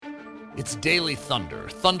It's Daily Thunder,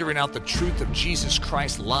 thundering out the truth of Jesus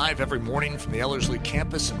Christ live every morning from the Ellerslie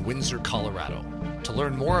campus in Windsor, Colorado. To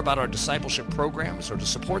learn more about our discipleship programs or to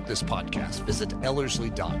support this podcast, visit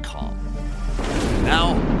Ellerslie.com.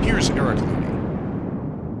 Now, here's Eric Ludy.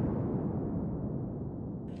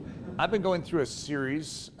 I've been going through a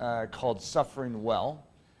series called Suffering Well.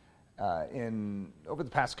 Over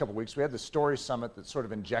the past couple weeks, we had the Story Summit that sort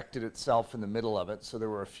of injected itself in the middle of it, so there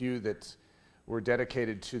were a few that were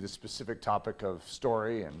dedicated to the specific topic of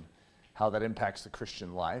story and how that impacts the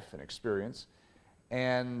Christian life and experience.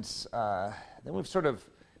 And then we've sort of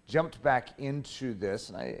jumped back into this.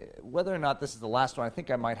 And whether or not this is the last one, I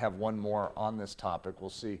think I might have one more on this topic.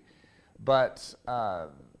 We'll see. But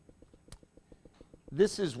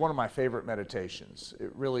this is one of my favorite meditations.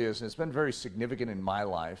 It really is. And it's been very significant in my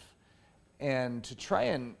life. And to try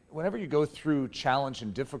and, whenever you go through challenge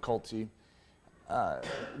and difficulty,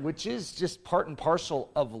 which is just part and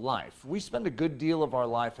parcel of life. We spend a good deal of our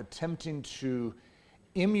life attempting to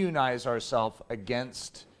immunize ourselves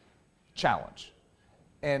against challenge.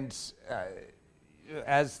 And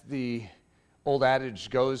as the old adage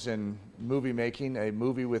goes in movie making, a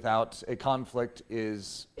movie without a conflict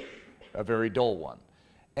is a very dull one.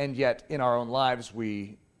 And yet in our own lives,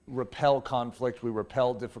 we repel conflict, we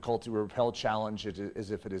repel difficulty, we repel challenge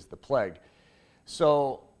as if it is the plague.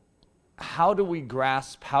 So how do we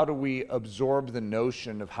grasp, how do we absorb the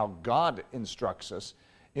notion of how God instructs us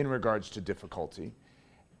in regards to difficulty?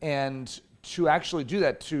 And to actually do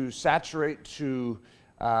that, to saturate, to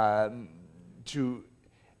allow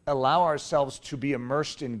ourselves to be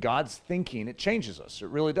immersed in God's thinking, it changes us. It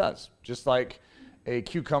really does. Just like a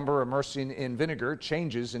cucumber immersing in vinegar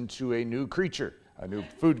changes into a new creature, a new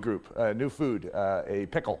food group, a new food, a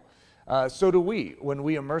pickle. So do we. When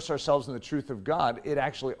we immerse ourselves in the truth of God, it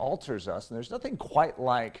actually alters us. And there's nothing quite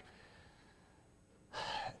like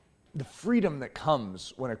the freedom that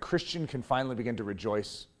comes when a Christian can finally begin to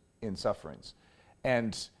rejoice in sufferings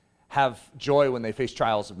and have joy when they face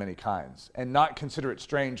trials of many kinds and not consider it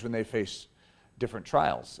strange when they face different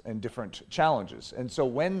trials and different challenges. And so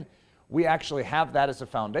when we actually have that as a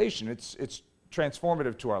foundation, it's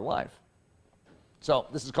transformative to our life. So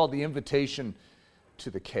this is called the invitation to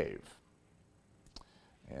the cave.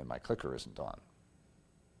 And my clicker isn't on.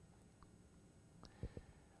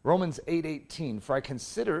 Romans 8:18, for I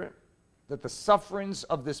consider that the sufferings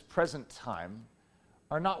of this present time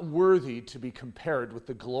are not worthy to be compared with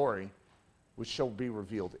the glory which shall be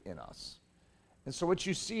revealed in us. And so what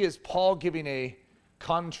you see is Paul giving a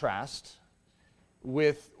contrast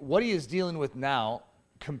with what he is dealing with now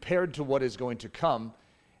compared to what is going to come.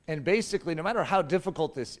 And basically, no matter how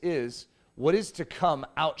difficult this is, what is to come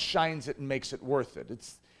outshines it and makes it worth it.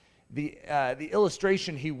 It's the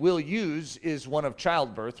illustration he will use is one of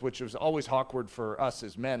childbirth, which is always awkward for us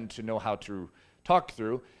as men to know how to talk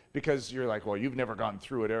through, because you're like, well, you've never gone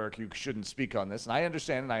through it, Eric, you shouldn't speak on this. And I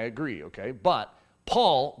understand and I agree, okay? But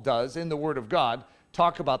Paul does, in the Word of God,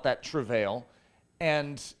 talk about that travail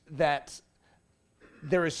and that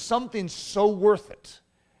there is something so worth it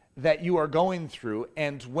that you are going through,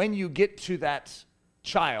 and when you get to that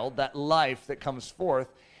child, that life that comes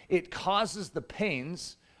forth, it causes the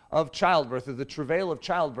pains of childbirth, or the travail of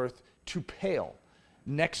childbirth, to pale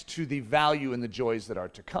next to the value and the joys that are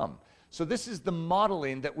to come. So this is the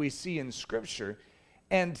modeling that we see in Scripture,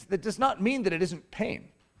 and that does not mean that it isn't pain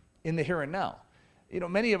in the here and now. You know,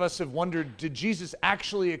 many of us have wondered, did Jesus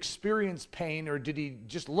actually experience pain, or did he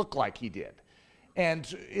just look like he did? And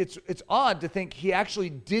it's odd to think he actually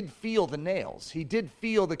did feel the nails. He did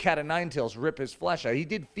feel the cat o' nine tails rip his flesh out. He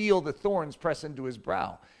did feel the thorns press into his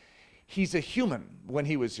brow. He's a human when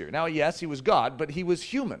he was here. Now, yes, he was God, but he was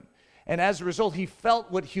human. And as a result, he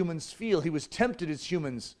felt what humans feel. He was tempted as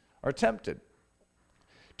humans are tempted.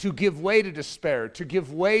 To give way to despair, to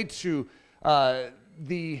give way to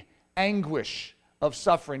the anguish of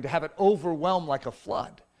suffering, to have it overwhelm like a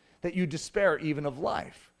flood, that you despair even of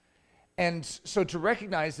life. And so to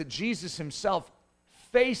recognize that Jesus himself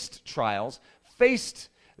faced trials, faced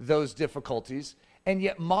those difficulties, and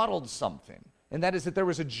yet modeled something. And that is that there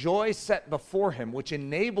was a joy set before him which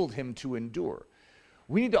enabled him to endure.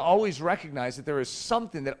 We need to always recognize that there is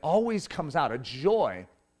something that always comes out, a joy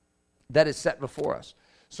that is set before us.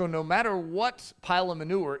 So no matter what pile of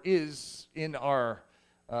manure is in our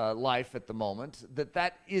life at the moment,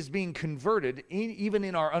 that is being converted, even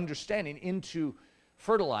in our understanding, into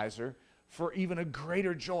fertilizer for even a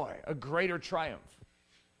greater joy, a greater triumph.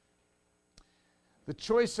 The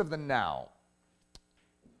choice of the now.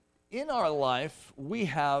 In our life, we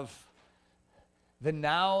have the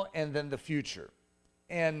now and then the future.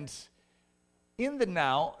 And in the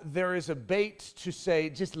now, there is a bait to say,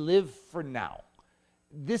 just live for now.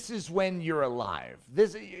 This is when you're alive.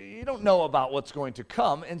 You don't know about what's going to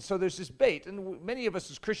come, and so there's this bait, and many of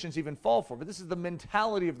us as Christians even fall for it, but this is the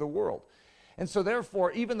mentality of the world. And so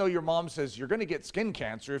therefore, even though your mom says you're going to get skin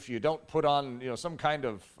cancer if you don't put on, some kind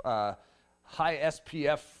of high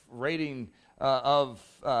SPF rating of,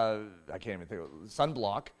 I can't even think of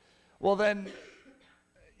sunblock, well then,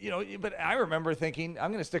 but I remember thinking,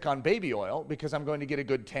 I'm going to stick on baby oil because I'm going to get a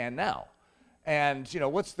good tan now. And,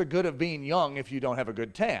 what's the good of being young if you don't have a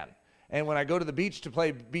good tan? And when I go to the beach to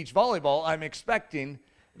play beach volleyball, I'm expecting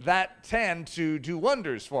that tan to do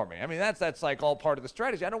wonders for me. I mean, that's like all part of the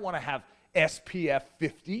strategy. I don't want to have SPF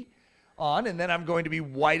 50 on, and then I'm going to be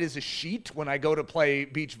white as a sheet when I go to play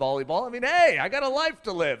beach volleyball. I mean, hey, I got a life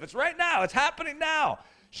to live. It's right now. It's happening now.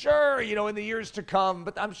 Sure, in the years to come,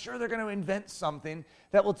 but I'm sure they're going to invent something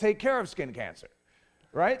that will take care of skin cancer.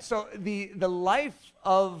 Right? So the life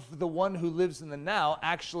of the one who lives in the now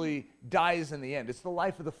actually dies in the end. It's the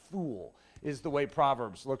life of the fool, is the way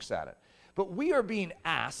Proverbs looks at it. But we are being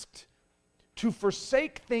asked to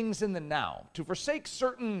forsake things in the now, to forsake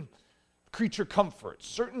certain creature comforts,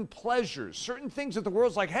 certain pleasures, certain things that the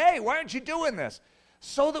world's like, hey, why aren't you doing this?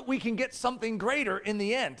 So that we can get something greater in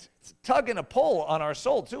the end. It's a tug and a pull on our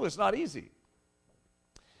soul, too. It's not easy.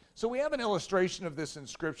 So we have an illustration of this in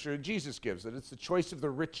Scripture. Jesus gives it. It's the choice of the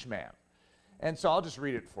rich man. And so I'll just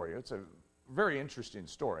read it for you. It's a very interesting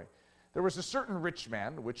story. There was a certain rich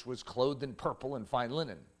man which was clothed in purple and fine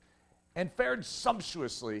linen and fared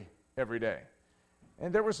sumptuously every day.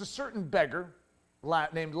 And there was a certain beggar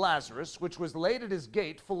named Lazarus, which was laid at his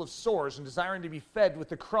gate full of sores and desiring to be fed with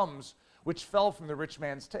the crumbs which fell from the rich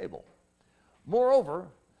man's table. Moreover,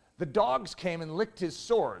 the dogs came and licked his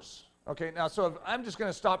sores. Okay, now, so if I'm just going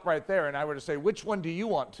to stop right there, and I were to say, which one do you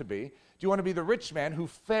want to be? Do you want to be the rich man who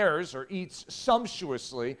fares or eats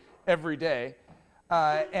sumptuously every day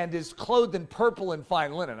and is clothed in purple and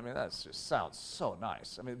fine linen? I mean, that just sounds so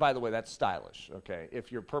nice. I mean, by the way, that's stylish, okay?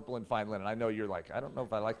 If you're purple and fine linen, I know you're like, I don't know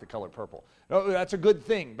if I like the color purple. No, that's a good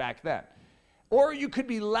thing back then. Or you could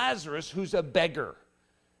be Lazarus, who's a beggar,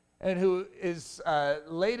 and who is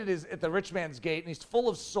laid at the rich man's gate, and he's full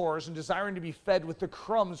of sores and desiring to be fed with the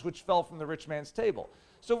crumbs which fell from the rich man's table.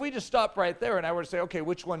 So if we just stop right there and I were to say, okay,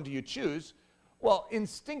 which one do you choose? Well,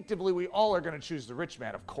 instinctively, we all are going to choose the rich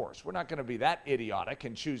man, of course. We're not going to be that idiotic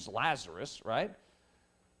and choose Lazarus, right?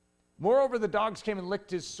 Moreover, the dogs came and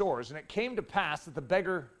licked his sores, and it came to pass that the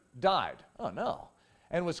beggar died. Oh, no.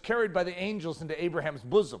 And was carried by the angels into Abraham's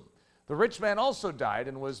bosom. The rich man also died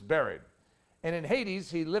and was buried. And in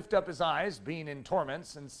Hades he lift up his eyes, being in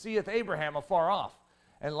torments, and seeth Abraham afar off,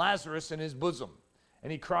 and Lazarus in his bosom.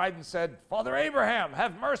 And he cried and said, Father Abraham,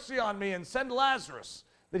 have mercy on me, and send Lazarus,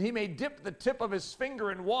 that he may dip the tip of his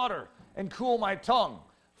finger in water, and cool my tongue,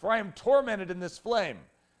 for I am tormented in this flame.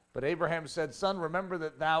 But Abraham said, Son, remember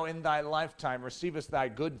that thou in thy lifetime receivest thy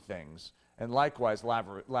good things, and likewise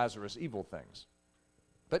Lazarus evil things.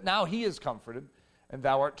 But now he is comforted, and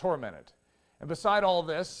thou art tormented. And beside all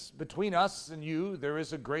this, between us and you, there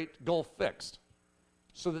is a great gulf fixed,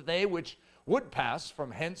 so that they which would pass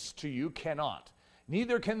from hence to you cannot,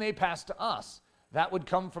 neither can they pass to us, that would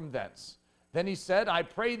come from thence. Then he said, I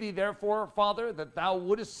pray thee therefore, Father, that thou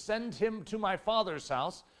wouldest send him to my father's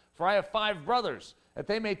house, for I have 5 brothers, that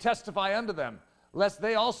they may testify unto them, lest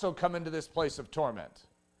they also come into this place of torment.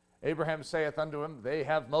 Abraham saith unto him, They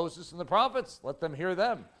have Moses and the prophets, let them hear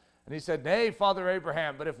them. And he said, Nay, Father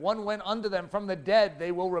Abraham, but if one went unto them from the dead,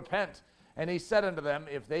 they will repent. And he said unto them,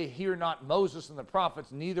 If they hear not Moses and the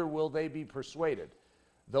prophets, neither will they be persuaded,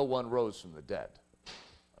 though one rose from the dead.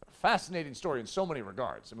 Fascinating story in so many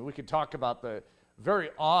regards. I mean, we could talk about the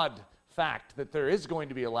very odd fact that there is going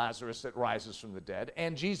to be a Lazarus that rises from the dead,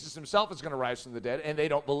 and Jesus himself is going to rise from the dead, and they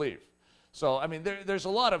don't believe. So, I mean, there's a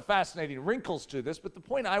lot of fascinating wrinkles to this, but the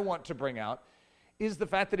point I want to bring out is the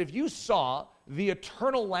fact that if you saw the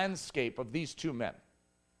eternal landscape of these two men.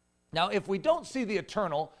 Now, if we don't see the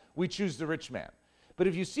eternal, we choose the rich man. But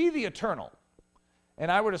if you see the eternal,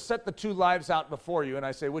 and I were to set the two lives out before you, and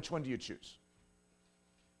I say, which one do you choose?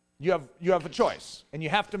 You have a choice, and you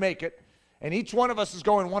have to make it, and each one of us is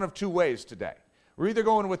going one of two ways today. We're either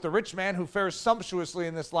going with the rich man who fares sumptuously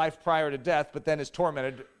in this life prior to death, but then is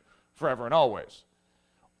tormented forever and always.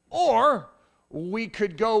 Or we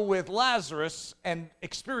could go with Lazarus and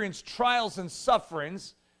experience trials and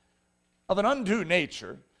sufferings of an undue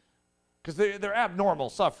nature, because they're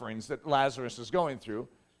abnormal sufferings that Lazarus is going through,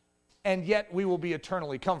 and yet we will be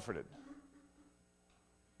eternally comforted.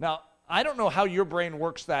 Now, I don't know how your brain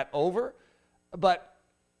works that over, but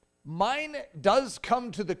mine does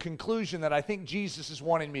come to the conclusion that I think Jesus is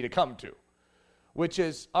wanting me to come to. which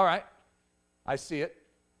is, all right, I see it.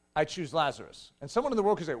 I choose Lazarus. And someone in the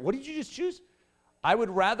world could say, what did you just choose? I would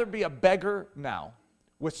rather be a beggar now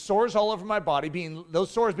with sores all over my body,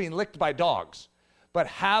 those sores being licked by dogs, but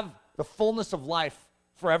have the fullness of life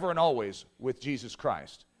forever and always with Jesus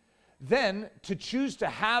Christ, than to choose to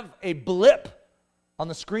have a blip on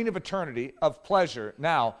the screen of eternity of pleasure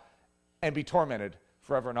now and be tormented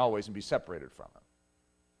forever and always and be separated from him.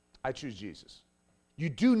 I choose Jesus. You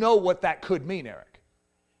do know what that could mean, Eric?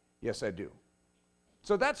 Yes, I do.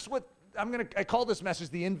 So that's what I call this message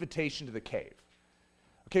the invitation to the cave.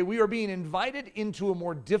 Okay, we are being invited into a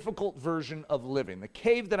more difficult version of living. The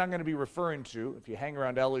cave that I'm going to be referring to, if you hang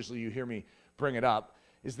around Ellerslie, you hear me bring it up,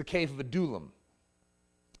 is the cave of Adullam.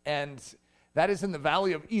 And that is in the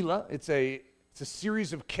valley of Elah. It's a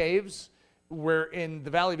series of caves where in the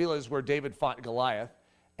valley of Elah is where David fought Goliath,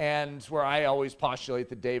 and where I always postulate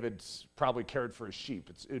that David's probably cared for his sheep.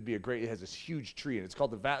 It has this huge tree, and it's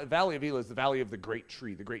called the Valley of Elah is the valley of the great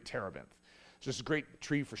tree, the great terebinth. It's just a great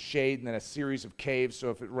tree for shade, and then a series of caves, so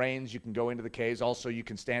if it rains, you can go into the caves. Also, you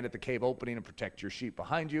can stand at the cave opening and protect your sheep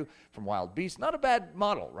behind you from wild beasts. Not a bad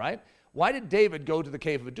model, right? Why did David go to the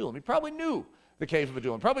cave of Adullam? He probably knew the cave of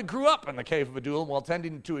Adullam, probably grew up in the cave of Adullam while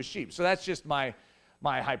tending to his sheep. So that's just my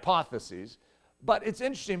hypotheses. But it's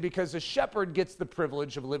interesting because a shepherd gets the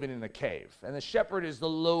privilege of living in a cave. And the shepherd is the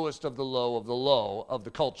lowest of the low of the low of the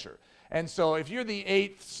culture. And so if you're the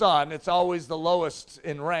eighth son, it's always the lowest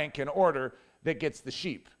in rank and order that gets the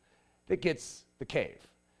sheep, that gets the cave.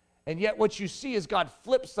 And yet what you see is God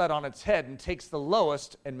flips that on its head and takes the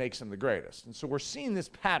lowest and makes him the greatest. And so we're seeing this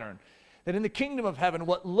pattern that in the kingdom of heaven,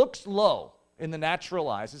 what looks low in the natural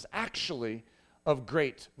eyes is actually of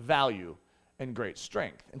great value and great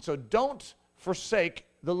strength. And so don't forsake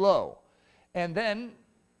the low. And then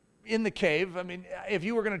in the cave, I mean, if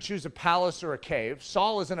you were going to choose a palace or a cave,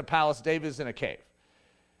 Saul is in a palace, David is in a cave.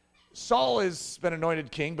 Saul has been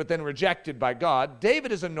anointed king, but then rejected by God.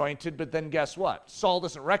 David is anointed, but then guess what? Saul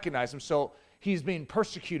doesn't recognize him, so he's being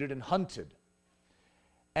persecuted and hunted.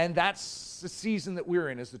 And that's the season that we're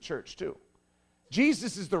in as the church too.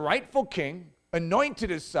 Jesus is the rightful king,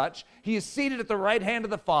 anointed as such. He is seated at the right hand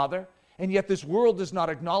of the Father, and yet this world does not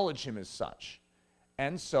acknowledge him as such.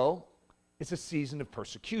 And so it's a season of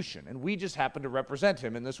persecution, and we just happen to represent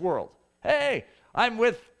him in this world. Hey, I'm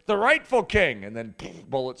with the rightful king, and then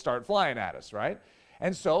bullets start flying at us, right?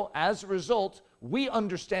 And so as a result, we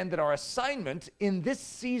understand that our assignment in this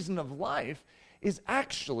season of life is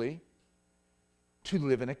actually to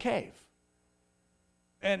live in a cave.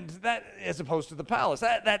 And that, as opposed to the palace,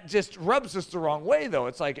 that just rubs us the wrong way, though.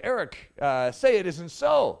 It's like, Eric, say it isn't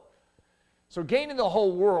so. So gaining the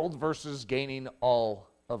whole world versus gaining all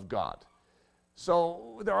of God.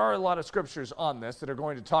 So there are a lot of scriptures on this that are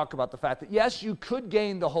going to talk about the fact that, yes, you could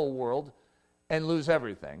gain the whole world and lose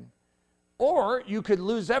everything, or you could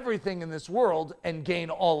lose everything in this world and gain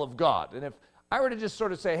all of God. And if I were to just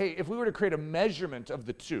sort of say, hey, if we were to create a measurement of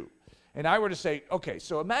the two, and I were to say, okay,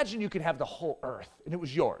 so imagine you could have the whole earth, and it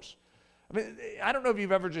was yours. I mean, I don't know if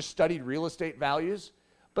you've ever just studied real estate values,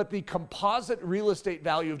 but the composite real estate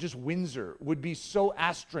value of just Windsor would be so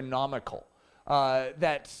astronomical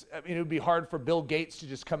that it would be hard for Bill Gates to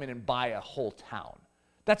just come in and buy a whole town.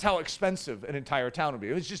 That's how expensive an entire town would be.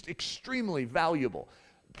 It was just extremely valuable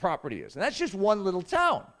property is. And that's just one little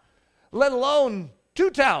town, let alone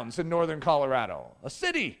 2 towns in northern Colorado, a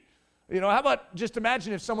city. You know, how about just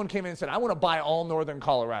imagine if someone came in and said, I want to buy all northern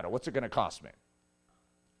Colorado. What's it going to cost me?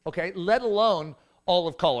 Okay, let alone all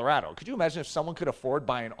of Colorado. Could you imagine if someone could afford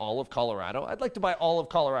buying all of Colorado? I'd like to buy all of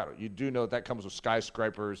Colorado. You do know that comes with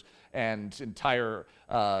skyscrapers and entire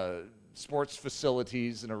sports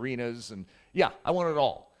facilities and arenas. And yeah, I want it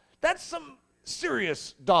all. That's some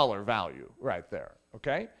serious dollar value right there,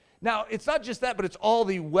 okay? Now, it's not just that, but it's all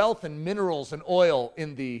the wealth and minerals and oil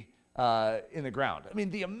in the ground. I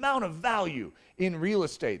mean, the amount of value in real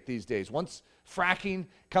estate these days. Once fracking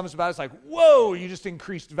comes about, it's like, whoa, you just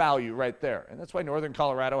increased value right there. And that's why northern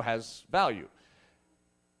Colorado has value.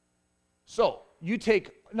 So you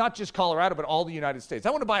take not just Colorado, but all the United States. I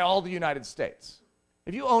want to buy all the United States.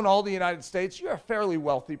 If you own all the United States, you're a fairly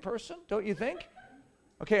wealthy person, don't you think?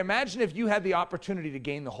 Okay, imagine if you had the opportunity to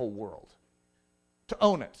gain the whole world, to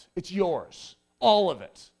own it. It's yours, all of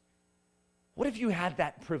it. What if you had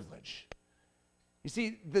that privilege? You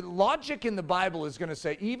see, the logic in the Bible is going to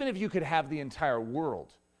say, even if you could have the entire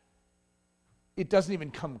world, it doesn't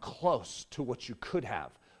even come close to what you could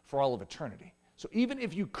have for all of eternity. So even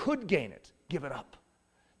if you could gain it, give it up,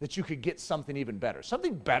 that you could get something even better.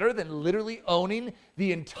 Something better than literally owning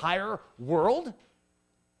the entire world?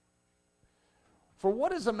 For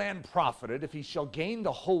what is a man profited if he shall gain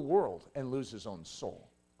the whole world and lose his own soul?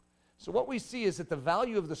 So what we see is that the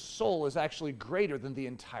value of the soul is actually greater than the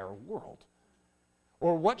entire world.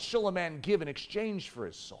 Or what shall a man give in exchange for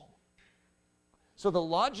his soul? So the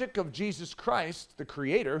logic of Jesus Christ, the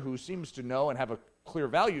Creator, who seems to know and have a clear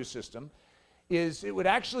value system, is it would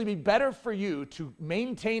actually be better for you to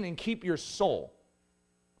maintain and keep your soul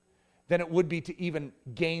than it would be to even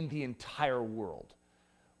gain the entire world.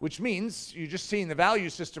 Which means, you're just seeing the value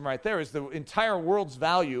system right there, is the entire world's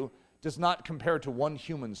value does not compare to one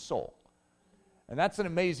human soul. And that's an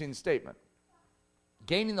amazing statement.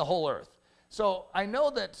 Gaining the whole earth. So I know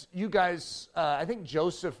that you guys, I think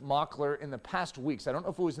Joseph Mockler in the past weeks, I don't know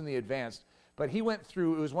if it was in the advanced, but he went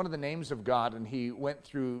through, it was one of the names of God, and he went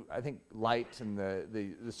through, I think, light and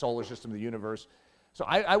the solar system, the universe. So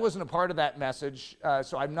I wasn't a part of that message,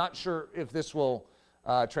 so I'm not sure if this will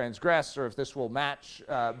transgress or if this will match,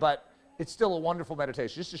 but it's still a wonderful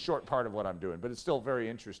meditation, just a short part of what I'm doing, but it's still very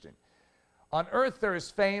interesting. On earth there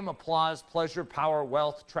is fame, applause, pleasure, power,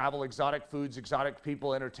 wealth, travel, exotic foods, exotic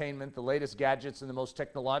people, entertainment, the latest gadgets, and the most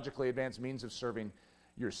technologically advanced means of serving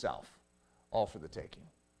yourself, all for the taking.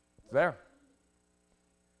 It's there.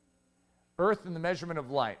 Earth in the measurement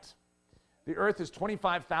of light. The earth is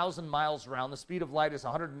 25,000 miles around. The speed of light is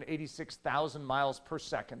 186,000 miles per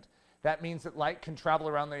second. That means that light can travel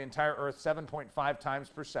around the entire earth 7.5 times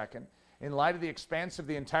per second. In light of the expanse of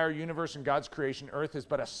the entire universe and God's creation, earth is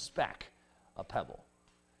but a speck, a pebble.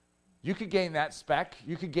 You could gain that speck,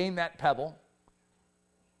 you could gain that pebble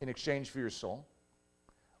in exchange for your soul,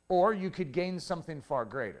 or you could gain something far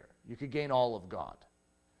greater. You could gain all of God.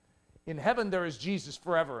 In heaven, there is Jesus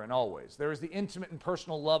forever and always. There is the intimate and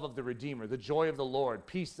personal love of the Redeemer, the joy of the Lord,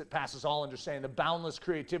 peace that passes all understanding, the boundless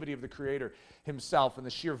creativity of the Creator himself, and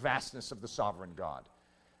the sheer vastness of the sovereign God.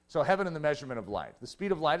 So heaven in the measurement of light. The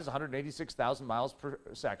speed of light is 186,000 miles per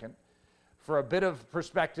second. For a bit of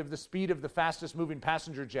perspective, the speed of the fastest moving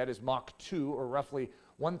passenger jet is Mach 2, or roughly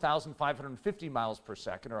 1,550 miles per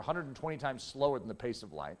second, or 120 times slower than the pace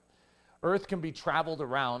of light. Earth can be traveled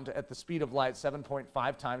around at the speed of light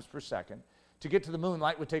 7.5 times per second. To get to the moon,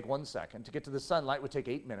 light would take 1 second. To get to the sun, light would take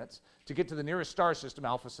 8 minutes. To get to the nearest star system,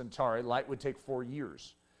 Alpha Centauri, light would take 4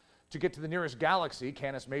 years. To get to the nearest galaxy,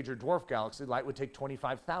 Canis Major Dwarf Galaxy, light would take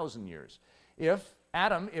 25,000 years. If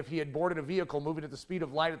Adam, if he had boarded a vehicle moving at the speed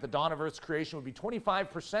of light at the dawn of Earth's creation, would be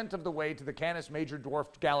 25% of the way to the Canis Major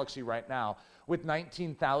Dwarf Galaxy right now, with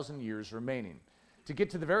 19,000 years remaining. To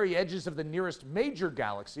get to the very edges of the nearest major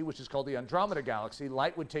galaxy, which is called the Andromeda Galaxy,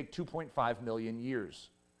 light would take 2.5 million years.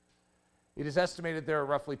 It is estimated there are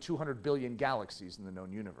roughly 200 billion galaxies in the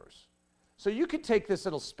known universe. So you could take this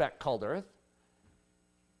little speck called Earth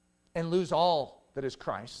and lose all that is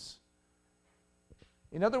Christ's.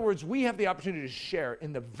 In other words, we have the opportunity to share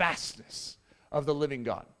in the vastness of the living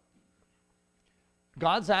God.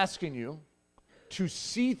 God's asking you to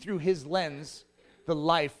see through his lens the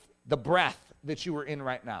life, the breath that you are in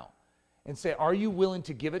right now, and say, are you willing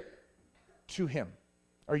to give it to him?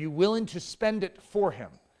 Are you willing to spend it for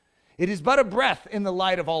him? It is but a breath in the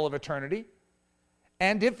light of all of eternity.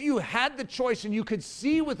 And if you had the choice and you could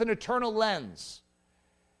see with an eternal lens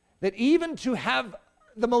that even to have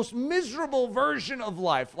the most miserable version of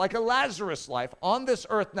life, like a Lazarus life on this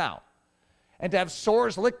earth now, and to have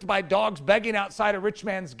sores licked by dogs begging outside a rich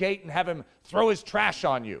man's gate and have him throw his trash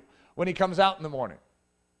on you when he comes out in the morning,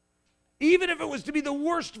 even if it was to be the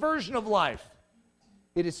worst version of life,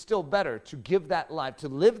 it is still better to give that life, to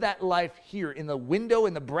live that life here in the window,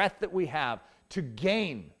 in the breath that we have, to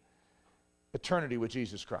gain eternity with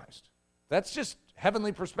Jesus Christ. That's just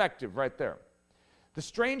heavenly perspective right there. The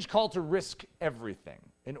strange call to risk everything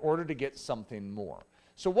in order to get something more.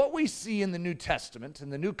 So what we see in the New Testament,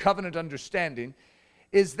 in the New Covenant understanding,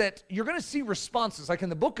 is that you're going to see responses. Like in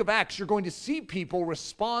the book of Acts, you're going to see people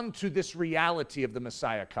respond to this reality of the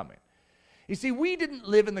Messiah coming. You see, we didn't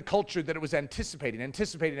live in the culture that it was anticipating. And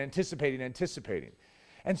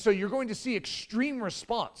so you're going to see extreme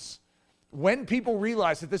response. When people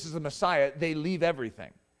realize that this is the Messiah, they leave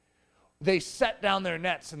everything. They set down their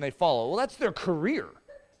nets and they follow. Well, that's their career.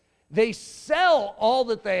 They sell all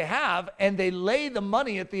that they have and they lay the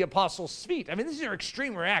money at the apostles' feet. I mean, these are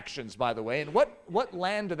extreme reactions, by the way. And what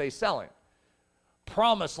land are they selling?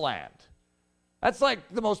 Promised land. That's like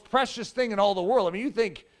the most precious thing in all the world. I mean, you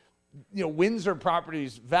think, Windsor property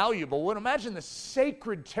is valuable. Well, imagine the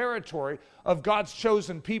sacred territory of God's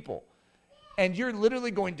chosen people. And you're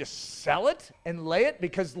literally going to sell it and lay it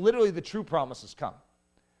because literally the true promise has come.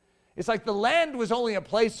 It's like the land was only a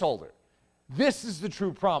placeholder. This is the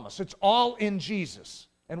true promise. It's all in Jesus.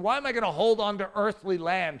 And why am I going to hold on to earthly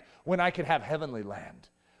land when I could have heavenly land?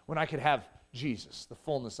 When I could have Jesus, the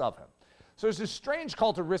fullness of him. So there's this strange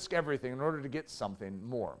call to risk everything in order to get something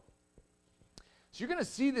more. So you're going to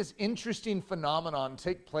see this interesting phenomenon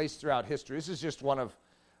take place throughout history. This is just one of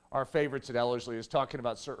our favorites at Ellerslie, is talking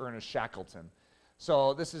about Sir Ernest Shackleton.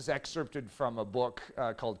 So this is excerpted from a book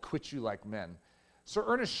called Quit You Like Men. Sir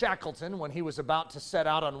Ernest Shackleton, when he was about to set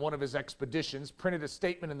out on one of his expeditions, printed a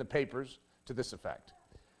statement in the papers to this effect: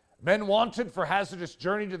 "Men wanted for hazardous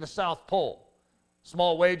journey to the South Pole.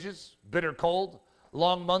 Small wages, bitter cold,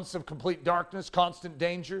 long months of complete darkness, constant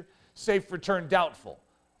danger, safe return doubtful,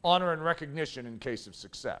 honor and recognition in case of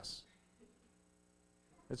success."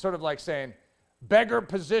 It's sort of like saying, beggar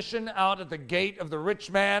position out at the gate of the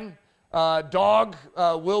rich man, dog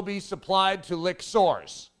will be supplied to lick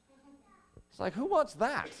sores. It's like, who wants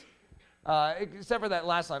that? Except for that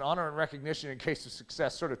last line, honor and recognition in case of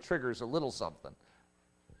success, sort of triggers a little something.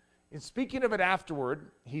 In speaking of it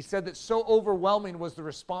afterward, he said that so overwhelming was the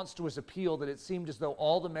response to his appeal that it seemed as though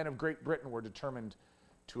all the men of Great Britain were determined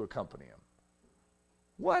to accompany him.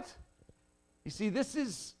 What? You see, this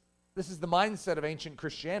is the mindset of ancient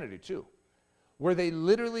Christianity too, where they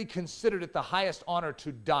literally considered it the highest honor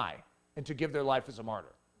to die and to give their life as a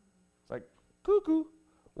martyr. It's like, cuckoo.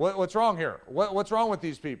 What's wrong here? What's wrong with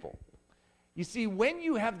these people? You see, when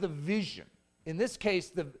you have the vision, in this case,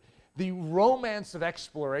 the romance of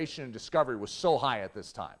exploration and discovery was so high at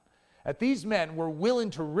this time, that these men were willing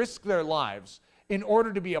to risk their lives in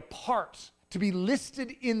order to be a part, to be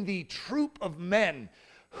listed in the troop of men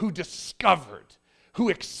who discovered, who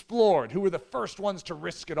explored, who were the first ones to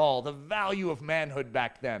risk it all, the value of manhood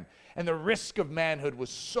back then. And the risk of manhood was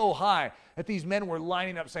so high that these men were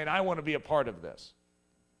lining up saying, I want to be a part of this.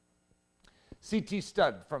 C.T.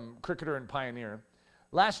 Studd from Cricketer and Pioneer.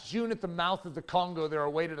 Last June at the mouth of the Congo, there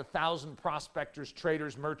awaited 1,000 prospectors,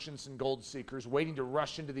 traders, merchants, and gold seekers waiting to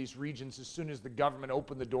rush into these regions as soon as the government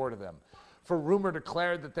opened the door to them. For rumor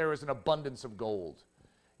declared that there is an abundance of gold.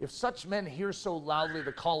 If such men hear so loudly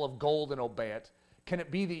the call of gold and obey it, can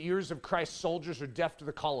it be the ears of Christ's soldiers are deaf to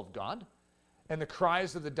the call of God? And the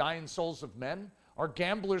cries of the dying souls of men? Are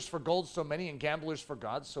gamblers for gold so many and gamblers for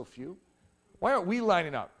God so few? Why aren't we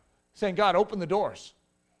lining up, saying, God, open the doors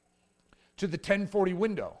to the 1040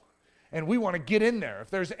 window, and we want to get in there. If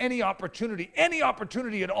there's any opportunity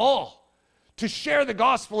at all, to share the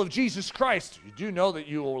gospel of Jesus Christ, you do know that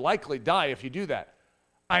you will likely die if you do that.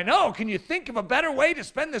 I know. Can you think of a better way to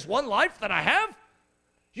spend this one life that I have?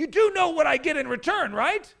 You do know what I get in return,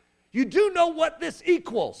 right? You do know what this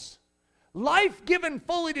equals. Life given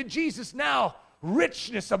fully to Jesus now,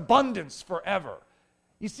 richness, abundance forever.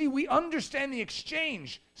 You see, we understand the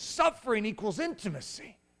exchange. Suffering equals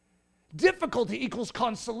intimacy. Difficulty equals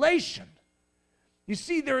consolation. You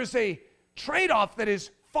see, there is a trade-off that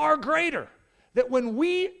is far greater. That when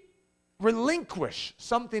we relinquish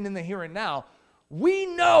something in the here and now, we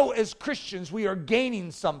know as Christians we are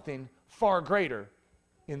gaining something far greater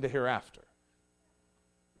in the hereafter.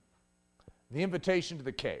 The invitation to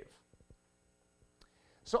the cave.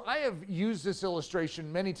 So I have used this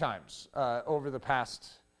illustration many times over the past,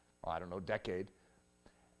 decade.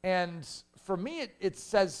 And for me, it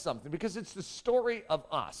says something because it's the story of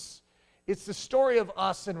us. It's the story of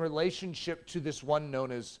us in relationship to this one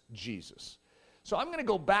known as Jesus. So I'm going to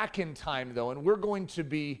go back in time, though, and we're going to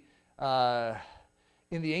be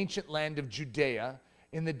in the ancient land of Judea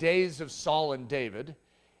in the days of Saul and David.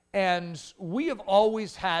 And we have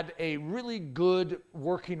always had a really good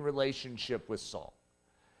working relationship with Saul.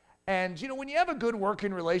 And, when you have a good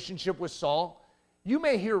working relationship with Saul, you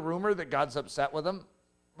may hear rumor that God's upset with him,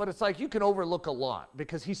 but it's like you can overlook a lot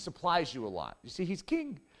because he supplies you a lot. You see, he's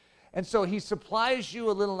king. And so he supplies you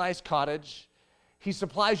a little nice cottage. He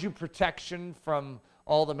supplies you protection from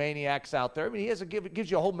all the maniacs out there. I mean,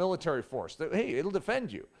 gives you a whole military force that, hey, it'll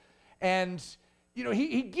defend you. And,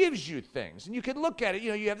 he gives you things. And you can look at it.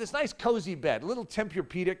 You have this nice cozy bed, a little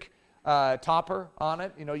Tempur-Pedic topper on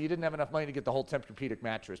it. You didn't have enough money to get the whole Tempur-Pedic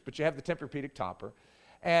mattress, but you have the Tempur-Pedic topper.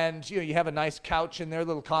 And, you have a nice couch in there, a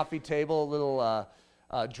little coffee table, a little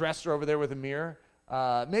dresser over there with a mirror.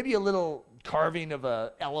 Maybe a little carving of an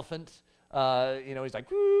elephant. He's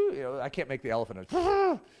like, woo, I can't make the elephant.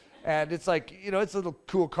 And it's like, it's a little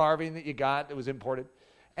cool carving that you got that was imported.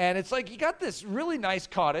 And it's like you got this really nice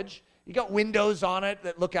cottage. You got windows on it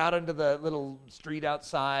that look out into the little street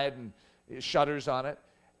outside and shutters on it.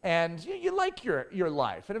 And you like your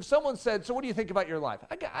life. And if someone said, so what do you think about your life?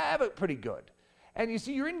 I have it pretty good. And you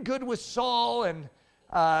see, you're in good with Saul, and,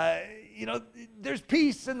 there's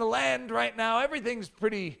peace in the land right now. Everything's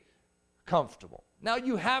pretty comfortable. Now,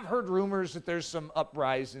 you have heard rumors that there's some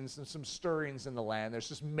uprisings and some stirrings in the land. There's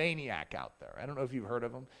this maniac out there. I don't know if you've heard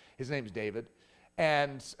of him. His name's David.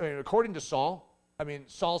 And according to Saul,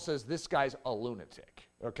 Saul says this guy's a lunatic,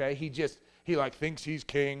 okay? He like thinks he's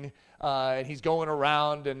king, and he's going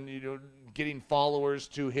around and, getting followers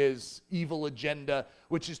to his evil agenda,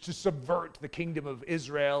 which is to subvert the kingdom of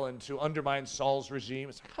Israel and to undermine Saul's regime.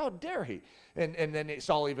 It's like, how dare he? And then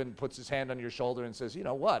Saul even puts his hand on your shoulder and says, you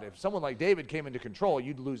know what? If someone like David came into control,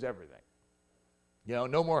 you'd lose everything.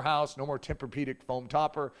 No more house, no more Tempur-Pedic foam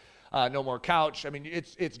topper, no more couch.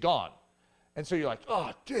 It's gone. And so you're like,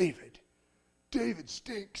 oh, David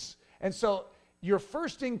stinks. And so your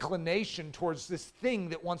first inclination towards this thing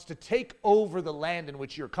that wants to take over the land in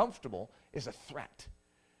which you're comfortable is a threat.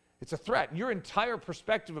 It's a threat. And your entire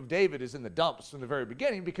perspective of David is in the dumps from the very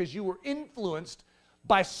beginning because you were influenced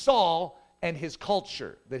by Saul and his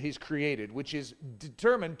culture that he's created, which is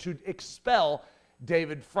determined to expel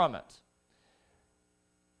David from it.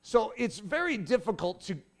 So it's very difficult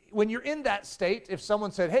when you're in that state, if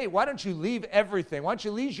someone said, hey, why don't you leave everything? Why don't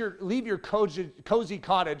you leave your cozy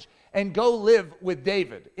cottage and go live with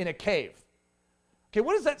David in a cave? Okay,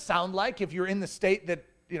 what does that sound like if you're in the state that,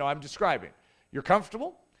 I'm describing? You're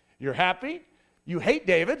comfortable, you're happy, you hate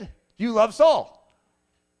David, you love Saul.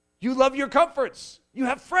 You love your comforts, you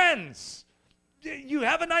have friends, you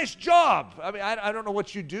have a nice job. I don't know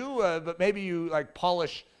what you do, but maybe you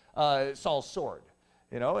polish Saul's sword.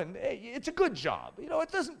 And it's a good job.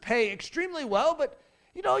 It doesn't pay extremely well, but,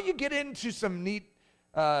 you get into some neat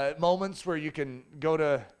moments where you can go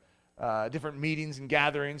to different meetings and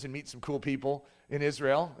gatherings and meet some cool people in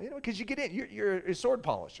Israel, because you get in. You're a sword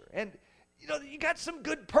polisher. And, you got some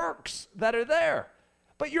good perks that are there,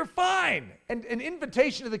 but you're fine. And an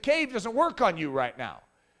invitation to the cave doesn't work on you right now.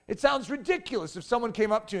 It sounds ridiculous if someone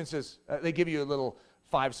came up to you and says, they give you a little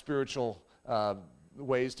 5 spiritual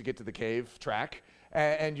ways to get to the cave track.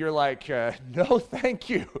 And you're like, no, thank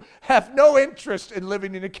you. Have no interest in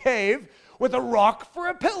living in a cave with a rock for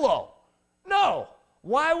a pillow. No.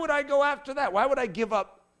 Why would I go after that? Why would I give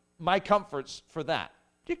up my comforts for that?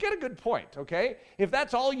 You get a good point, okay? If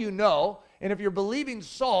that's all you know, and if you're believing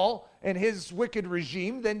Saul and his wicked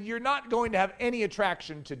regime, then you're not going to have any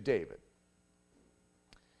attraction to David.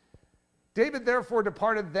 David therefore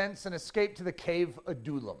departed thence and escaped to the cave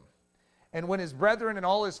Adullam. And when his brethren and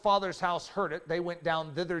all his father's house heard it, they went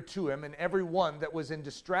down thither to him, and every one that was in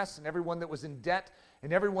distress, and every one that was in debt,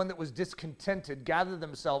 and every one that was discontented, gathered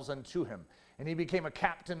themselves unto him. And he became a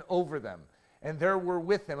captain over them. And there were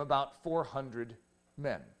with him about 400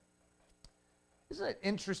 men. Isn't it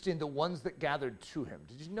interesting, the ones that gathered to him?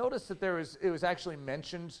 Did you notice that it was actually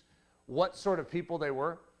mentioned what sort of people they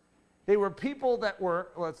were? They were people that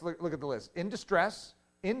were, let's look at the list, in distress,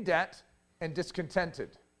 in debt, and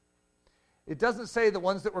discontented. It doesn't say the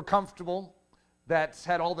ones that were comfortable, that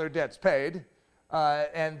had all their debts paid,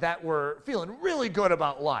 and that were feeling really good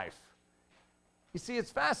about life. You see,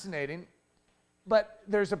 it's fascinating, but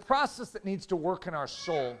there's a process that needs to work in our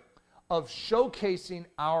soul of showcasing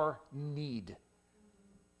our need.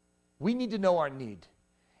 We need to know our need.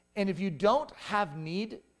 And if you don't have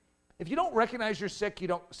need, if you don't recognize you're sick, you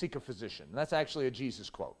don't seek a physician. And that's actually a Jesus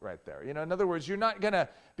quote right there. In other words, you're not going to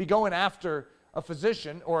be going after a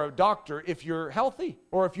physician or a doctor if you're healthy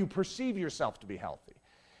or if you perceive yourself to be healthy.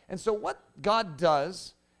 And so what God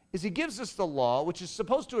does is he gives us the law, which is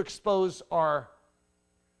supposed to expose our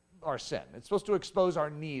sin. It's supposed to expose our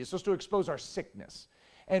need. It's supposed to expose our sickness.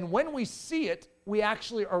 And when we see it, we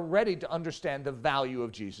actually are ready to understand the value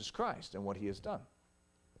of Jesus Christ and what he has done.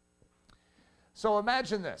 So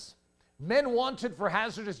imagine this. Men wanted for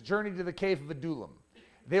hazardous journey to the cave of Adullam.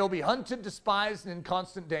 They will be hunted, despised, and in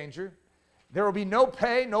constant danger. There will be no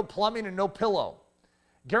pay, no plumbing, and no pillow.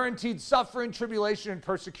 Guaranteed suffering, tribulation, and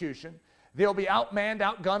persecution. They'll be outmanned,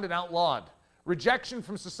 outgunned, and outlawed. Rejection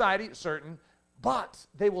from society, certain, but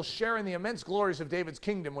they will share in the immense glories of David's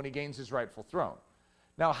kingdom when he gains his rightful throne.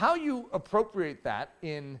 Now, how you appropriate that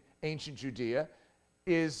in ancient Judea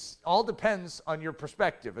all depends on your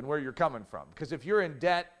perspective and where you're coming from. Because if you're in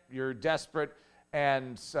debt, you're desperate,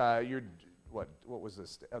 and you're, what was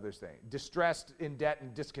this other thing? Distressed, in debt,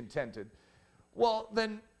 and discontented. Well,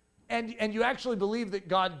 then, and you actually believe that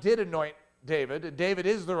God did anoint David, and David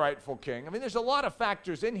is the rightful king. There's a lot of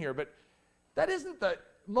factors in here, but that isn't the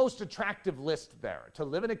most attractive list there. To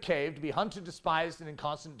live in a cave, to be hunted, despised, and in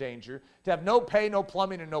constant danger, to have no pay, no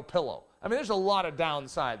plumbing, and no pillow. There's a lot of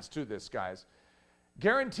downsides to this, guys.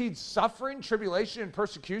 Guaranteed suffering, tribulation, and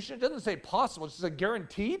persecution. It doesn't say possible, it says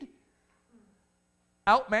guaranteed.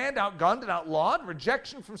 Outmanned, outgunned, and outlawed.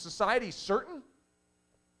 Rejection from society, certain.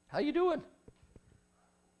 How you doing?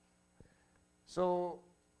 So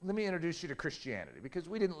let me introduce you to Christianity, because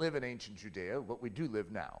we didn't live in ancient Judea, but we do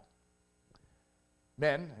live now.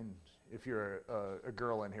 Men, and if you're a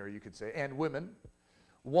girl in here, you could say, and women,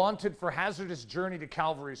 wanted for hazardous journey to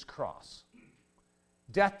Calvary's cross.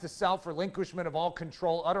 Death to self, relinquishment of all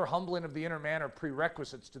control, utter humbling of the inner man are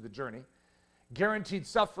prerequisites to the journey. Guaranteed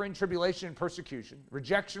suffering, tribulation, and persecution.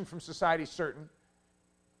 Rejection from society certain.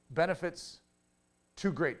 Benefits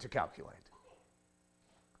too great to calculate.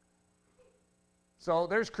 So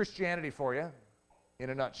there's Christianity for you in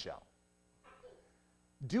a nutshell.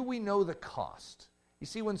 Do we know the cost? You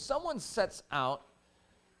see, when someone sets out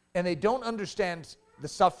and they don't understand the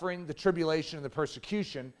suffering, the tribulation, and the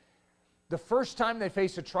persecution, the first time they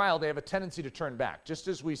face a trial, they have a tendency to turn back, just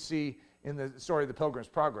as we see in the story of the Pilgrim's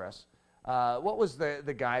Progress. What was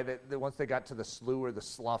the guy that once they got to the slough or the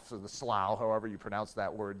slough or the slough, however you pronounce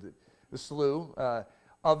that word, the slough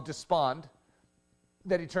of despond,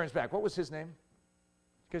 that he turns back? What was his name?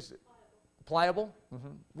 Because pliable? Mm-hmm.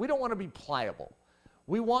 We don't want to be pliable.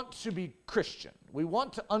 We want to be Christian. We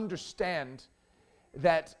want to understand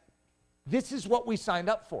that this is what we signed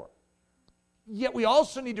up for. Yet we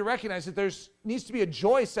also need to recognize that there needs to be a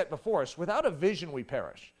joy set before us. Without a vision, we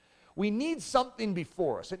perish. We need something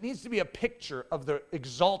before us. It needs to be a picture of the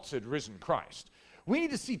exalted, risen Christ. We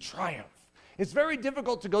need to see triumph. It's very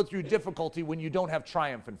difficult to go through difficulty when you don't have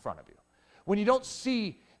triumph in front of you. When you don't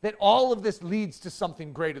see that all of this leads to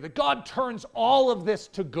something greater, that God turns all of this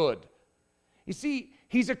to good. You see,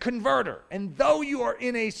 he's a converter. And though you are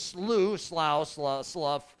in a slough,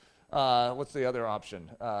 what's the other option?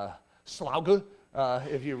 Slauge,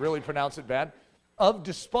 if you really pronounce it bad, of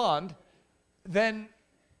despond, then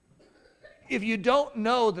if you don't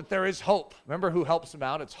know that there is hope, remember who helps him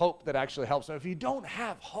out? It's hope that actually helps him. If you don't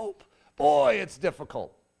have hope, boy, it's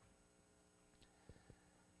difficult.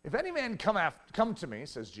 If any man come to me,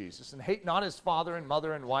 says Jesus, and hate not his father and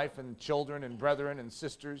mother and wife and children and brethren and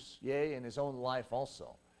sisters, yea, and his own life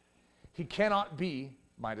also, he cannot be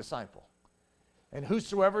my disciple. And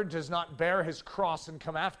whosoever does not bear his cross and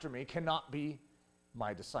come after me cannot be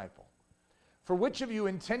my disciple. For which of you,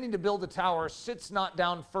 intending to build a tower, sits not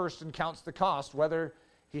down first and counts the cost, whether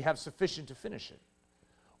he have sufficient to finish it?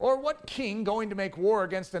 Or what king, going to make war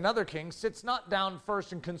against another king, sits not down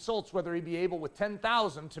first and consults whether he be able with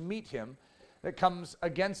 10,000 to meet him that comes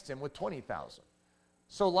against him with 20,000?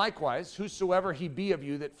 So likewise, whosoever he be of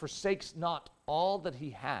you that forsakes not all that he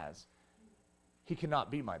has, he cannot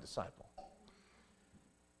be my disciple.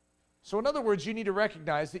 So in other words, you need to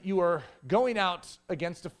recognize that you are going out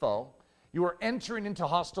against a foe. You are entering into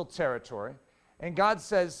hostile territory. And God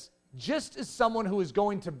says, just as someone who is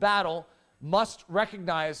going to battle must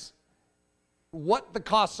recognize what the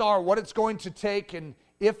costs are, what it's going to take, and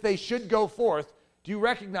if they should go forth, do you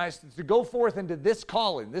recognize that to go forth into this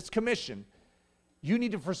calling, this commission, you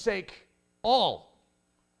need to forsake all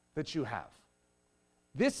that you have.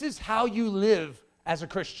 This is how you live as a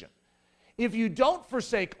Christian. If you don't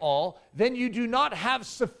forsake all, then you do not have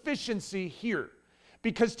sufficiency here.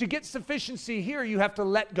 Because to get sufficiency here, you have to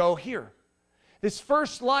let go here. This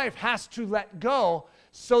first life has to let go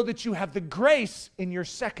so that you have the grace in your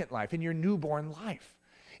second life, in your newborn life.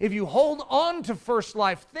 If you hold on to first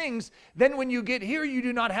life things, then when you get here, you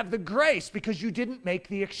do not have the grace because you didn't make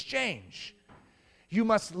the exchange. You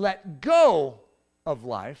must let go of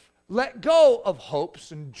life, let go of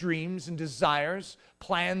hopes and dreams and desires,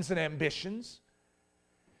 plans and ambitions,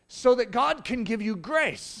 so that God can give you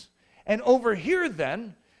grace. And over here,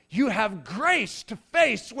 then, you have grace to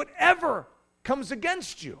face whatever comes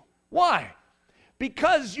against you. Why?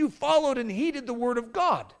 Because you followed and heeded the word of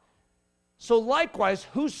God. So likewise,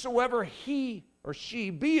 whosoever he or she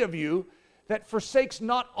be of you that forsakes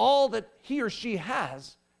not all that he or she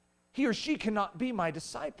has, he or she cannot be my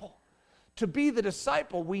disciple. To be the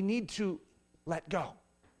disciple, we need to let go.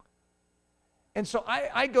 And so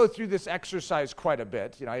I go through this exercise quite a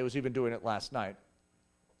bit. You know, I was even doing it last night,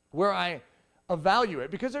 where I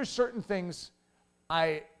evaluate, because there's certain things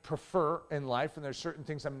I prefer in life, and there's certain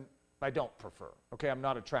things I don't prefer, okay, I'm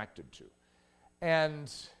not attracted to.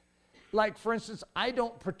 And like, for instance, I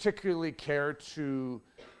don't particularly care to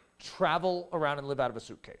travel around and live out of a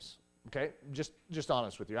suitcase, okay? Just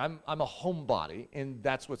honest with you. I'm a homebody, and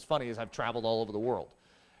that's what's funny is I've traveled all over the world.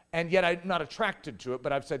 And yet I'm not attracted to it,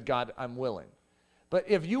 but I've said, God, I'm willing. But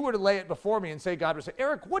if you were to lay it before me and say, God would say,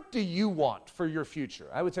 Eric, what do you want for your future?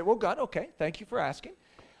 I would say, well, God, okay, thank you for asking.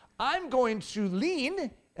 I'm going to lean,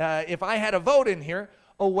 if I had a vote in here,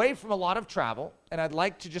 away from a lot of travel, and I'd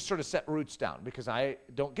like to just sort of set roots down, because I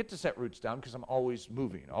don't get to set roots down because I'm always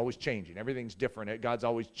moving, always changing. Everything's different. God's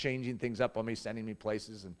always changing things up on me, sending me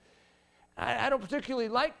places. And I don't particularly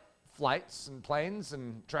like flights and planes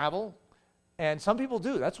and travel. And some people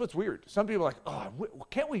do. That's what's weird. Some people are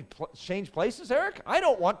like, can't we change places, Eric? I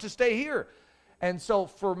don't want to stay here. And so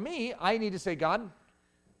for me, I need to say, God,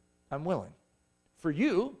 I'm willing. For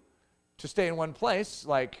you to stay in one place,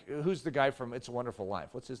 like, who's the guy from It's a Wonderful Life?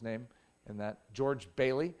 What's his name in that? George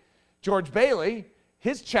Bailey. George Bailey,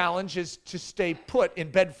 his challenge is to stay put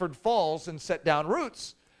in Bedford Falls and set down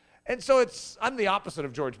roots. And so I'm the opposite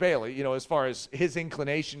of George Bailey, as far as his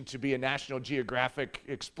inclination to be a National Geographic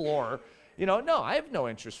explorer. No, I have no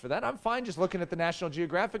interest for that. I'm fine just looking at the National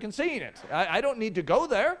Geographic and seeing it. I don't need to go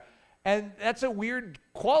there. And that's a weird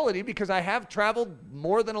quality because I have traveled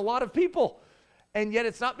more than a lot of people. And yet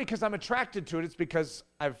it's not because I'm attracted to it. It's because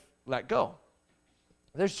I've let go.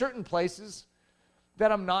 There's certain places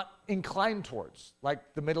that I'm not inclined towards,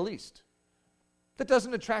 like the Middle East. That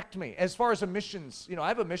doesn't attract me. As far as a missions, I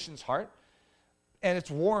have a missions heart, and it's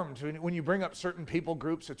warmed. When you bring up certain people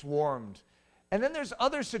groups, it's warmed. And then there's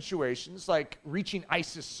other situations, like reaching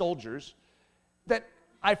ISIS soldiers, that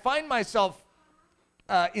I find myself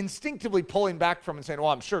instinctively pulling back from and saying,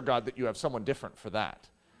 I'm sure, God, that you have someone different for that.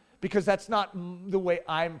 Because that's not the way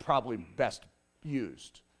I'm probably best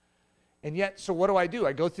used. And yet, so what do?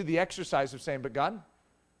 I go through the exercise of saying, but God,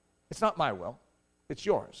 it's not my will, it's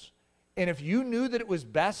yours. And if you knew that it was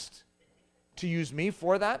best to use me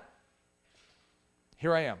for that,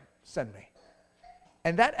 here I am, send me.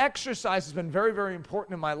 And that exercise has been very, very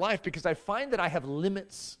important in my life because I find that I have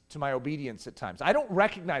limits to my obedience at times. I don't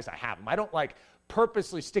recognize I have them. I don't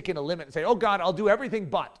purposely stick in a limit and say, oh God, I'll do everything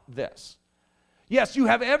but this. Yes, you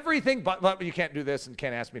have everything, but you can't do this and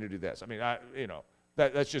can't ask me to do this. I mean,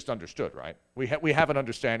 that's just understood, right? We have an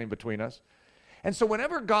understanding between us. And so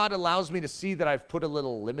whenever God allows me to see that I've put a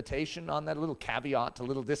little limitation on that, a little caveat, a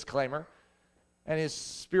little disclaimer, and his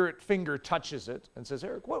spirit finger touches it and says,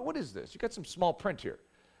 Eric, what is this? You got some small print here.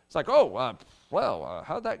 It's like,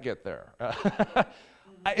 how'd that get there?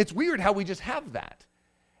 It's weird how we just have that.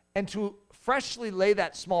 And to freshly lay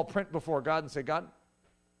that small print before God and say, God,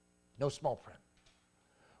 no small print.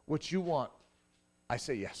 What you want, I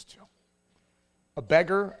say yes to. A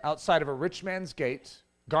beggar outside of a rich man's gate,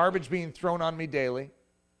 garbage being thrown on me daily,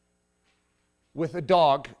 with a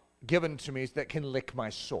dog given to me that can lick my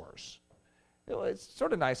sores. It's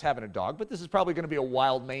sort of nice having a dog, but this is probably going to be a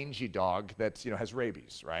wild, mangy dog that has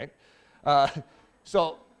rabies, right?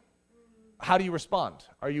 So how do you respond?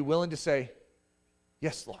 Are you willing to say,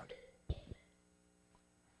 yes, Lord?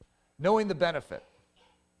 Knowing the benefit.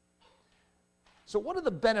 So what are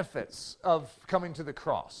the benefits of coming to the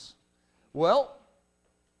cross? Well,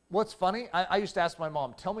 what's funny, I used to ask my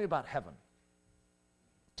mom, tell me about heaven.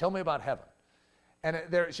 Tell me about heaven. And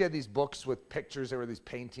she had these books with pictures. There were these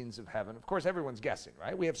paintings of heaven. Of course, everyone's guessing,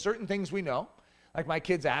 right? We have certain things we know. Like my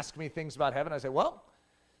kids ask me things about heaven. I say, well,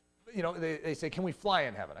 they say, can we fly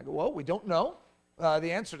in heaven? I go, well, we don't know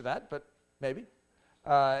the answer to that, but maybe.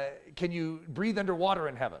 Can you breathe underwater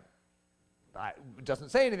in heaven? It doesn't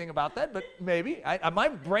say anything about that, but maybe. My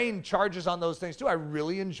brain charges on those things too. I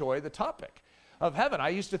really enjoy the topic of heaven. I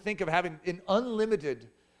used to think of having an unlimited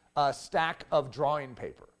stack of drawing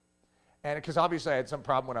paper. And because obviously I had some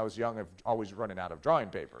problem when I was young of always running out of drawing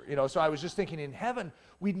paper. So I was just thinking in heaven,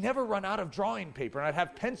 we'd never run out of drawing paper. And I'd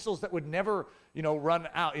have pencils that would never, run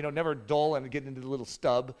out, never dull and get into the little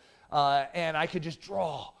stub. And I could just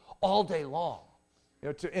draw all day long.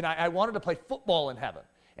 And I wanted to play football in heaven.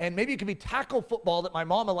 And maybe it could be tackle football that my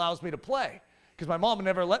mom allows me to play. Because my mom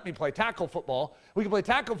never let me play tackle football. We could play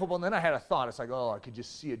tackle football, and then I had a thought. It's like, I could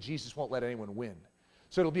just see it. Jesus won't let anyone win.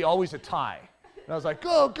 So it'll be always a tie. And I was like,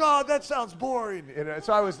 oh, God, that sounds boring. And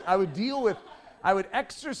so I would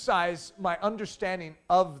exercise my understanding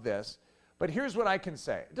of this. But here's what I can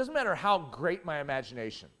say. It doesn't matter how great my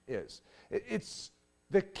imagination is. It's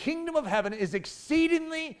the kingdom of heaven is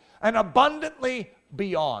exceedingly and abundantly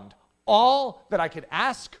beyond all that I could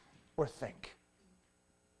ask or think.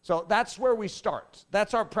 So that's where we start.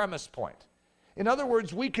 That's our premise point. In other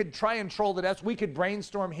words, we could try and troll the depths. We could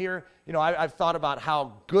brainstorm here. I've thought about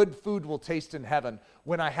how good food will taste in heaven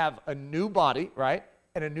when I have a new body, right,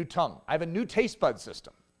 and a new tongue. I have a new taste bud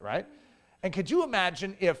system, right? And could you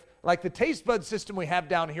imagine if, like the taste bud system we have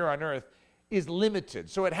down here on earth is limited,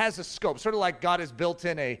 so it has a scope, sort of like God has built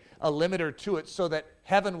in a limiter to it so that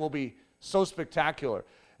heaven will be so spectacular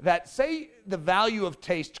that, say, the value of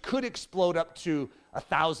taste could explode up to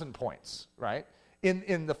 1,000 points, right,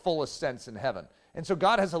 in the fullest sense in heaven. And so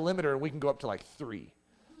God has a limiter, and we can go up to like 3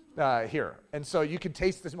 here. And so you can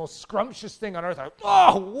taste this most scrumptious thing on earth. Like,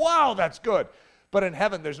 oh, wow, that's good. But in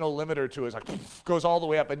heaven, there's no limiter to it. It's like, poof, goes all the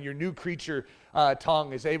way up, and your new creature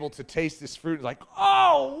tongue is able to taste this fruit. It's like,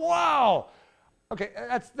 oh, wow. Okay,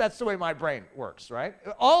 that's the way my brain works, right?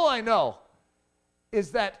 All I know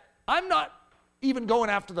is that I'm not even going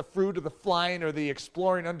after the fruit or the flying or the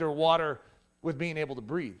exploring underwater with being able to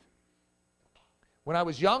breathe. When I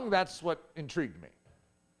was young, that's what intrigued me.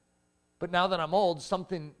 But now that I'm old,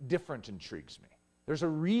 something different intrigues me. There's a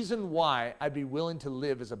reason why I'd be willing to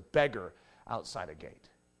live as a beggar outside a gate.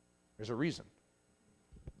 There's a reason.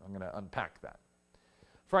 I'm going to unpack that.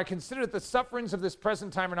 For I consider that the sufferings of this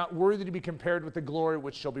present time are not worthy to be compared with the glory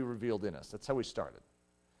which shall be revealed in us. That's how we started.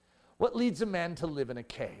 What leads a man to live in a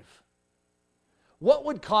cave? What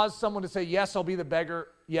would cause someone to say, yes, I'll be the beggar.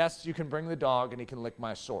 Yes, you can bring the dog and he can lick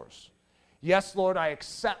my sores. Yes, Lord, I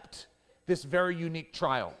accept this very unique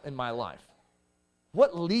trial in my life.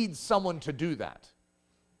 What leads someone to do that?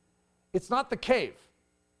 It's not the cave.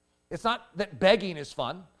 It's not that begging is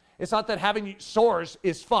fun. It's not that having sores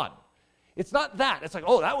is fun. It's not that. It's like,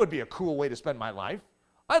 oh, that would be a cool way to spend my life.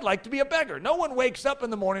 I'd like to be a beggar. No one wakes up in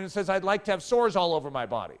the morning and says, I'd like to have sores all over my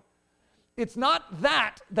body. It's not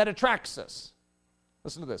that attracts us.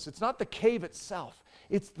 Listen to this. It's not the cave itself.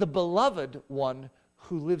 It's the beloved one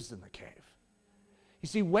who lives in the cave. You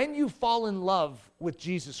see, when you fall in love with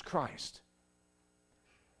Jesus Christ,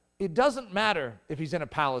 it doesn't matter if he's in a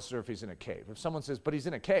palace or if he's in a cave. If someone says, but he's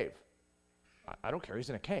in a cave, I don't care, he's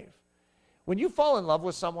in a cave. When you fall in love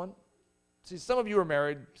with someone, see, some of you are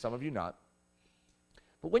married, some of you not.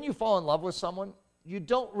 But when you fall in love with someone, you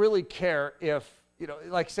don't really care if,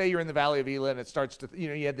 like say you're in the Valley of Elah and it starts to,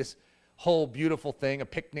 you had this whole beautiful thing, a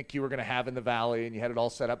picnic you were going to have in the valley, and you had it all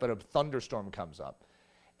set up, and a thunderstorm comes up,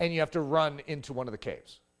 and you have to run into one of the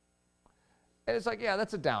caves. And it's like, yeah,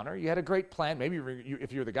 that's a downer. You had a great plan. Maybe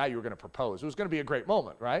if you're the guy, you were going to propose. It was going to be a great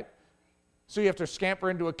moment, right? So you have to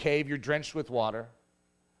scamper into a cave. You're drenched with water.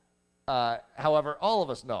 However, all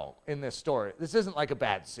of us know in this story, this isn't like a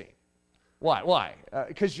bad scene. Why?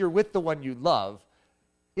 Because you're with the one you love.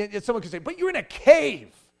 Someone could say, but you're in a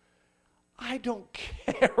cave. I don't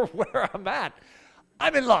care where I'm at.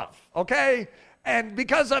 I'm in love, okay? And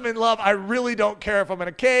because I'm in love, I really don't care if I'm in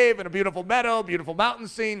a cave, in a beautiful meadow, beautiful mountain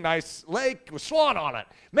scene, nice lake with swan on it.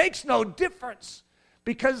 Makes no difference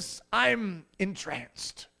because I'm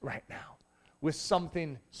entranced right now with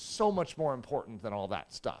something so much more important than all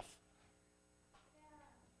that stuff.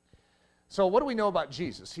 So what do we know about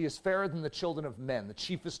Jesus? He is fairer than the children of men, the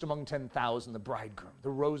chiefest among 10,000, the bridegroom, the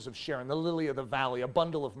rose of Sharon, the lily of the valley, a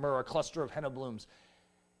bundle of myrrh, a cluster of henna blooms.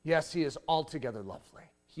 Yes, he is altogether lovely.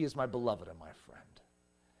 He is my beloved and my friend.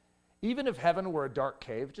 Even if heaven were a dark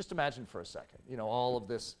cave, just imagine for a second, all of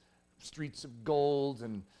this streets of gold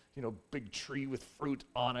and, big tree with fruit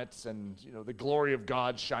on it and, the glory of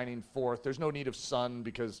God shining forth. There's no need of sun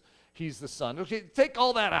because he's the sun. Okay, take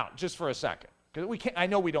all that out just for a second. Because I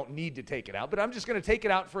know we don't need to take it out, but I'm just going to take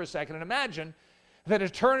it out for a second and imagine that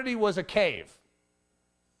eternity was a cave.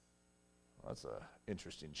 Well, that's an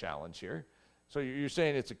interesting challenge here. So you're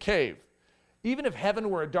saying it's a cave. Even if heaven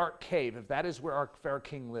were a dark cave, if that is where our fair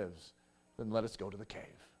king lives, then let us go to the cave.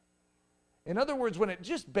 In other words, when it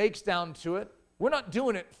just bakes down to it, we're not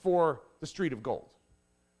doing it for the street of gold.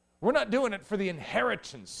 We're not doing it for the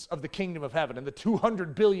inheritance of the kingdom of heaven and the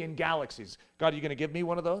 200 billion galaxies. God, are you going to give me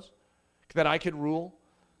one of those that I could rule?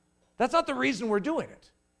 That's not the reason we're doing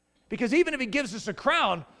it. Because even if he gives us a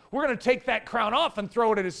crown, we're going to take that crown off and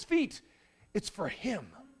throw it at his feet. It's for him.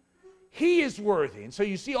 He is worthy. And so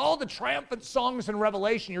you see all the triumphant songs in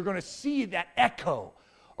Revelation, you're going to see that echo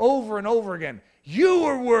over and over again. You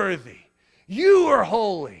are worthy. You are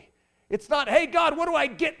holy. It's not, hey, God, what do I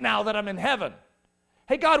get now that I'm in heaven?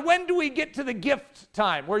 Hey, God, when do we get to the gift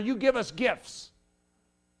time where you give us gifts?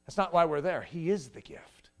 That's not why we're there. He is the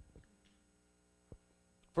gift.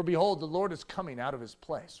 For behold, the Lord is coming out of his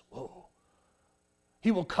place. Whoa.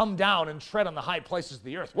 He will come down and tread on the high places of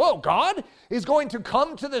the earth. Whoa, God is going to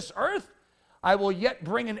come to this earth? I will yet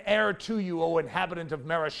bring an heir to you, O inhabitant of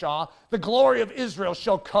Mareshah. The glory of Israel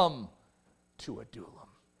shall come to Adullam.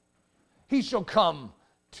 He shall come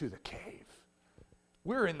to the cave.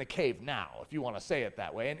 We're in the cave now, if you want to say it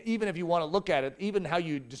that way. And even if you want to look at it, even how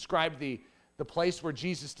you describe the place where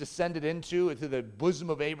Jesus descended into the bosom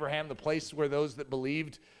of Abraham, the place where those that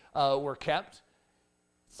believed were kept.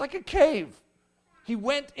 It's like a cave. He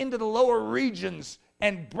went into the lower regions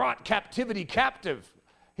and brought captivity captive.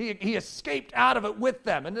 He escaped out of it with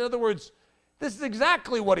them. In other words, this is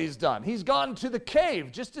exactly what he's done. He's gone to the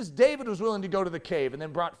cave, just as David was willing to go to the cave and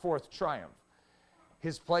then brought forth triumph.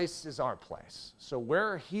 His place is our place. So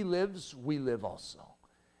where he lives, we live also.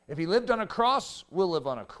 If he lived on a cross, we'll live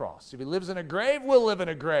on a cross. If he lives in a grave, we'll live in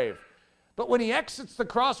a grave. But when he exits the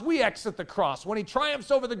cross, we exit the cross. When he triumphs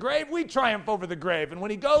over the grave, we triumph over the grave. And when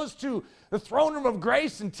he goes to the throne room of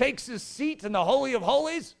grace and takes his seat in the Holy of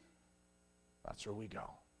Holies, that's where we go.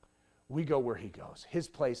 we go where he goes. His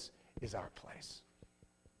place is our place.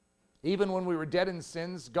 Even when we were dead in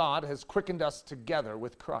sins, God has quickened us together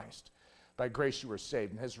with Christ. By grace you were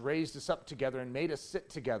saved, and has raised us up together and made us sit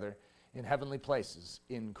together in heavenly places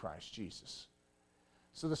in Christ Jesus.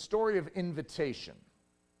 So the story of invitation.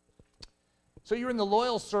 So you're in the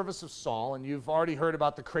loyal service of Saul, and you've already heard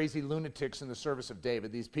about the crazy lunatics in the service of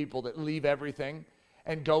David, these people that leave everything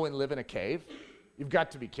and go and live in a cave. You've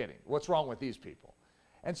got to be kidding. What's wrong with these people?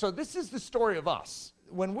 And so this is the story of us.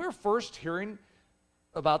 When we're first hearing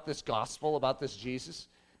about this gospel, about this Jesus,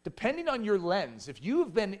 depending on your lens, if you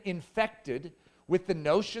have been infected with the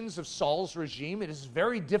notions of Saul's regime, it is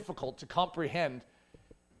very difficult to comprehend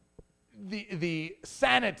the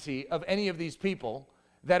sanity of any of these people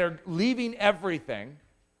that are leaving everything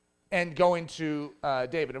and going to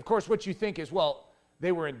David. Of course, what you think is, well,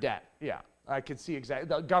 they were in debt. Yeah, I could see exactly.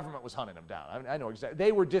 The government was hunting them down. I know exactly.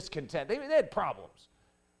 They were discontent. They had problems.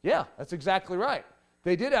 Yeah, that's exactly right.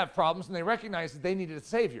 They did have problems, and they recognized that they needed a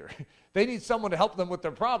savior. They need someone to help them with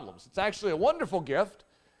their problems. It's actually a wonderful gift.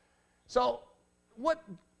 So what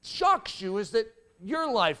shocks you is that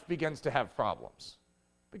your life begins to have problems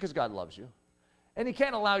because God loves you. And he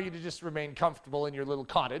can't allow you to just remain comfortable in your little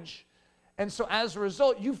cottage. And so as a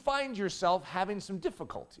result, you find yourself having some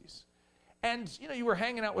difficulties. And, you were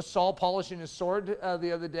hanging out with Saul polishing his sword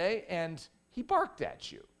the other day, and he barked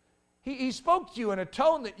at you. He spoke to you in a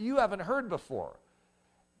tone that you haven't heard before.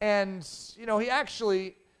 And, he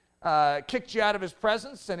actually kicked you out of his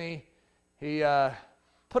presence, and he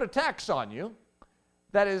put a tax on you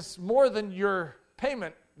that is more than your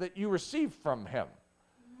payment that you received from him.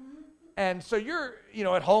 And so you're,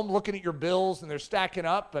 at home looking at your bills, and they're stacking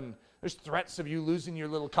up, and there's threats of you losing your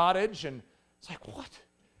little cottage, and it's like, what?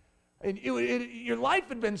 And your life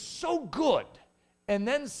had been so good, and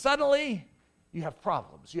then suddenly you have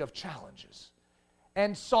problems, you have challenges.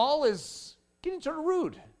 And Saul is getting sort of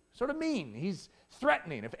rude, sort of mean. He's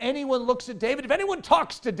threatening. If anyone looks at David, if anyone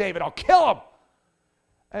talks to David, I'll kill him.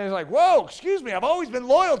 And he's like, whoa, excuse me, I've always been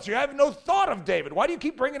loyal to you. I have no thought of David. Why do you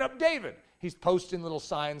keep bringing up David? He's posting little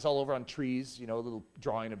signs all over on trees, a little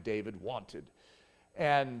drawing of David, wanted.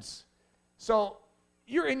 And so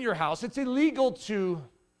you're in your house. It's illegal to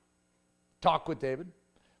talk with David.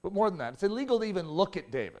 But more than that, it's illegal to even look at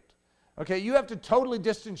David. Okay, you have to totally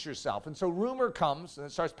distance yourself. And so rumor comes, and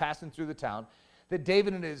it starts passing through the town, that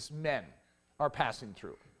David and his men are passing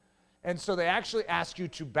through. And so they actually ask you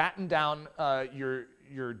to batten down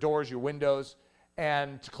your doors, your windows,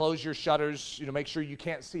 and to close your shutters, make sure you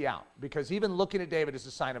can't see out. Because even looking at David is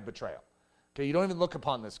a sign of betrayal. Okay, you don't even look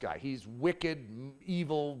upon this guy. He's wicked,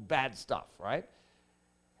 evil, bad stuff, right?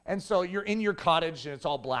 And so you're in your cottage, and it's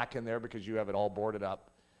all black in there because you have it all boarded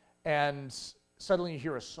up. And suddenly you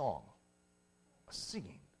hear a song, a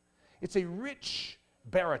singing. It's a rich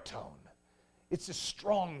baritone. It's a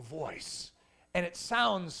strong voice, and it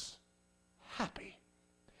sounds happy.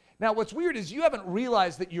 Now, what's weird is you haven't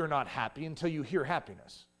realized that you're not happy until you hear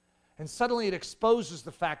happiness. And suddenly it exposes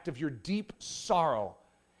the fact of your deep sorrow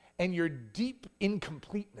and your deep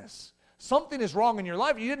incompleteness. Something is wrong in your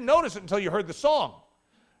life. You didn't notice it until you heard the song.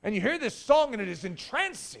 And you hear this song, and it is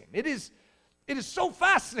entrancing. It is so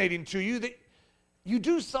fascinating to you that you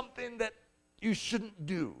do something that you shouldn't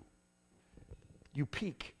do. You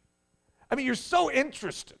peek. I mean, you're so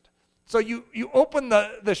interested. So you open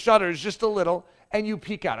the shutters just a little, and you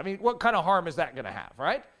peek out. I mean, what kind of harm is that going to have,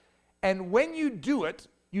 right? And when you do it,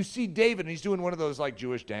 you see David, and he's doing one of those like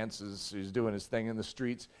Jewish dances. He's doing his thing in the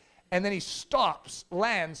streets. And then he stops,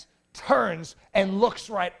 lands, turns, and looks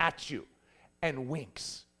right at you and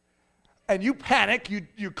winks. And you panic.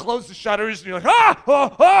 You close the shutters, and you're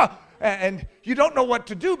like, and you don't know what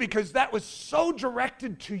to do because that was so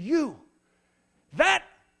directed to you. That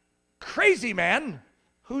crazy man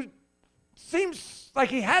who seems like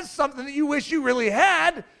he has something that you wish you really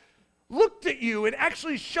had, looked at you and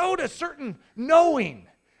actually showed a certain knowing,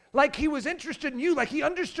 like he was interested in you, like he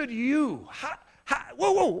understood you.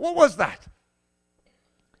 Whoa, what was that?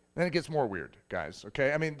 Then it gets more weird, guys,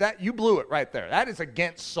 okay? I mean, that you blew it right there. That is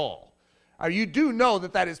against Saul. You do know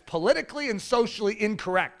that is politically and socially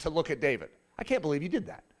incorrect to look at David. I can't believe you did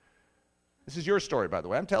that. This is your story, by the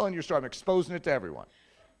way. I'm telling your story. I'm exposing it to everyone.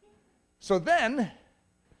 So then,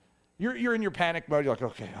 you're in your panic mode. You're like,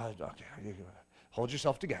 okay, hold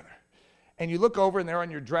yourself together. And you look over, and there on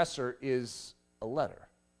your dresser is a letter.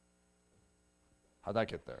 How'd that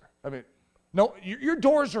get there? I mean, no, your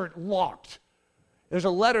doors are locked. There's a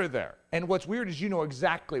letter there. And what's weird is you know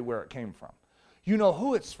exactly where it came from. You know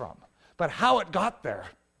who it's from. But how it got there,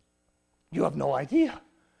 you have no idea.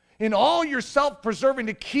 In all your self-preserving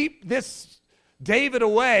to keep this David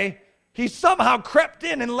away, he somehow crept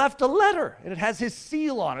in and left a letter, and it has his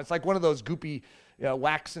seal on it. It's like one of those goopy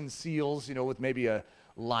waxen seals, with maybe a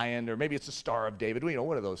lion, or maybe it's a Star of David,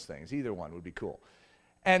 one of those things. Either one would be cool.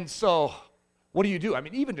 And so, what do? I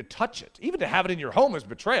mean, even to touch it, even to have it in your home is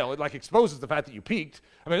betrayal. It like exposes the fact that you peeked.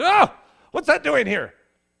 I mean, what's that doing here?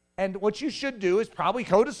 And what you should do is probably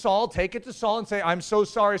go to Saul, take it to Saul and say, I'm so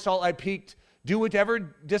sorry, Saul, I peeked. Do whatever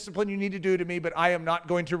discipline you need to do to me, but I am not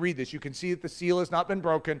going to read this. You can see that the seal has not been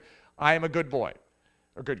broken. I am a good boy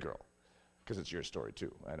or good girl, because it's your story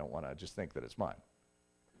too. I don't want to just think that it's mine.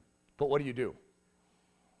 But what do?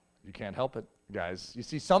 You can't help it, guys. You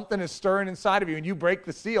see something is stirring inside of you and you break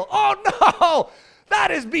the seal. Oh no,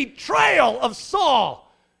 that is betrayal of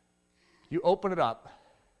Saul. You open it up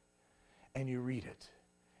and you read it.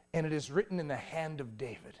 And it is written in the hand of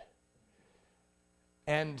David.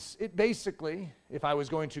 And it basically, if I was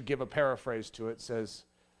going to give a paraphrase to it, says,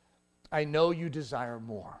 I know you desire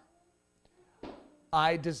more.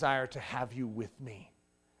 I desire to have you with me.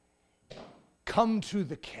 Come to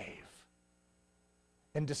the cave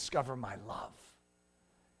and discover my love.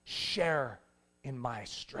 Share in my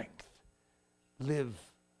strength. Live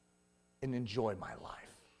and enjoy my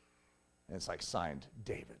life. And it's like signed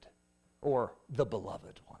David, or the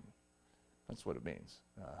beloved one. That's what it means,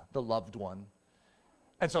 the loved one.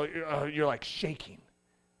 And so you're like shaking.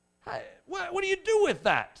 What do you do with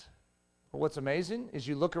that? Well, what's amazing is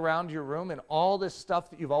you look around your room and all this stuff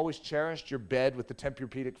that you've always cherished, your bed with the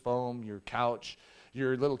Tempur-Pedic foam, your couch,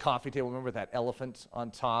 your little coffee table, remember that elephant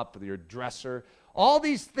on top, your dresser, all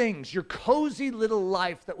these things, your cozy little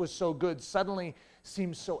life that was so good suddenly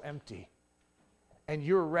seems so empty. And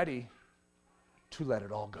you're ready to let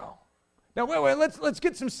it all go. Now, wait, let's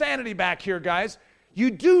get some sanity back here, guys.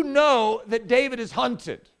 You do know that David is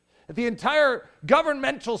hunted. That the entire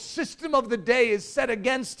governmental system of the day is set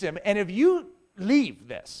against him. And if you leave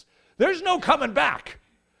this, there's no coming back.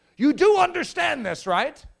 You do understand this,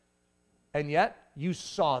 right? And yet, you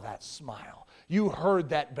saw that smile. You heard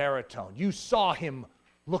that baritone. You saw him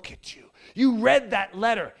look at you. You read that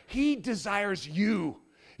letter. He desires you.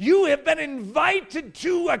 You have been invited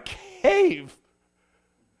to a cave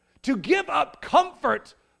to give up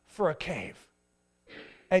comfort for a cave.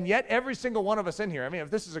 And yet, every single one of us in here, I mean, if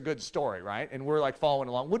this is a good story, right, and we're like following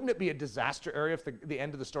along, wouldn't it be a disaster area if the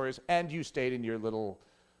end of the story is, and you stayed in your little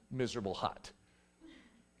miserable hut?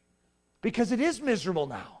 Because it is miserable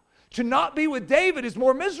now. To not be with David is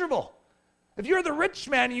more miserable. If you're the rich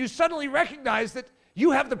man and you suddenly recognize that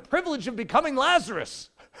you have the privilege of becoming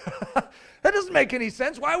Lazarus, that doesn't make any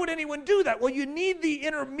sense. Why would anyone do that? Well, you need the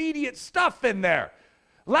intermediate stuff in there.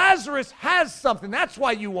 Lazarus has something. That's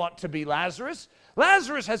why you want to be Lazarus.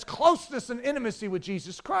 Lazarus has closeness and intimacy with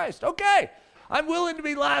Jesus Christ. Okay, I'm willing to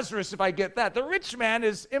be Lazarus if I get that. The rich man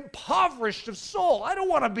is impoverished of soul. I don't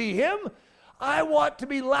want to be him. I want to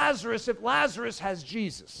be Lazarus if Lazarus has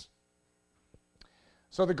Jesus.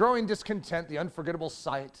 So the growing discontent, the unforgettable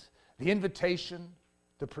sight, the invitation,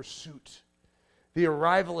 the pursuit, the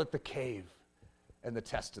arrival at the cave, and the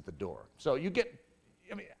test at the door. So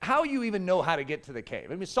how you even know how to get to the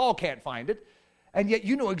cave? I mean, Saul can't find it, and yet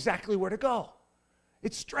you know exactly where to go.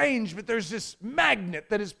 It's strange, but there's this magnet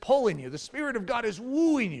that is pulling you. The Spirit of God is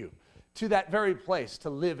wooing you to that very place to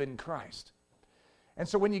live in Christ. And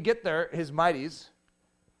so when you get there, his mighties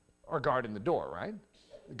are guarding the door, right?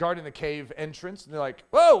 Guarding the cave entrance, and they're like,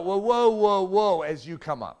 whoa, whoa, whoa, whoa, whoa, as you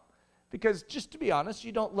come up. Because just to be honest,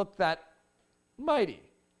 you don't look that mighty.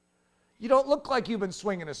 You don't look like you've been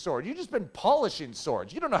swinging a sword. You've just been polishing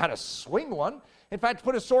swords. You don't know how to swing one. In fact,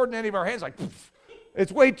 put a sword in any of our hands, like, poof,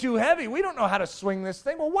 it's way too heavy. We don't know how to swing this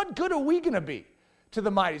thing. Well, what good are we going to be to the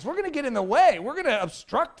mighties? We're going to get in the way. We're going to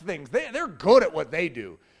obstruct things. They're good at what they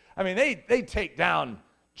do. I mean, they take down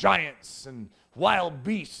giants and wild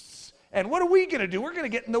beasts. And what are we going to do? We're going to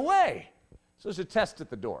get in the way. So there's a test at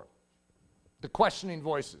the door. The questioning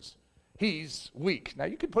voices. He's weak. Now,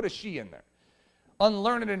 you could put a she in there.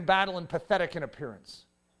 Unlearned in battle and pathetic in appearance.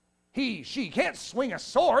 She can't swing a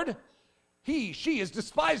sword. She has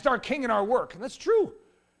despised our king and our work. And that's true.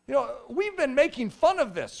 You know, we've been making fun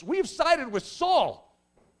of this. We've sided with Saul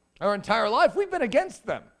our entire life. We've been against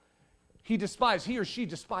them. He or she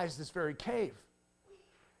despised this very cave.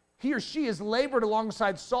 He or she has labored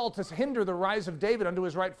alongside Saul to hinder the rise of David unto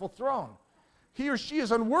his rightful throne. He or she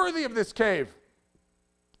is unworthy of this cave.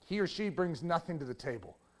 He or she brings nothing to the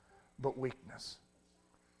table but weakness.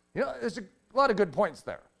 You know, there's a lot of good points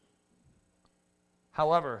there.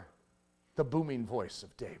 However, the booming voice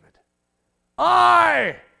of David.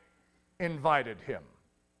 I invited him.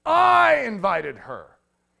 I invited her.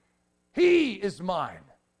 He is mine.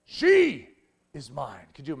 She is mine.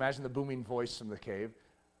 Could you imagine the booming voice from the cave?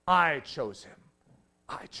 I chose him.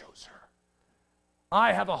 I chose her.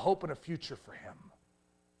 I have a hope and a future for him.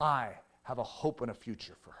 I have a hope and a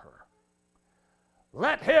future for her.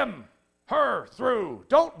 Let him, her through.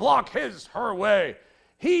 Don't block his, her way.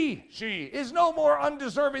 He, she, is no more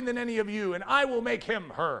undeserving than any of you, and I will make him,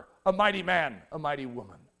 her, a mighty man, a mighty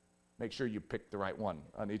woman. Make sure you pick the right one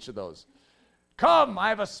on each of those. Come, I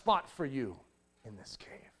have a spot for you in this cave.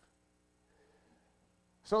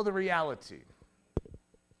 So the reality,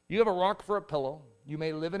 you have a rock for a pillow. You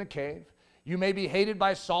may live in a cave. You may be hated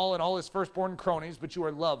by Saul and all his firstborn cronies, but you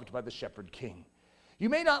are loved by the shepherd king. You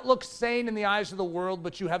may not look sane in the eyes of the world,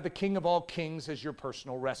 but you have the King of all kings as your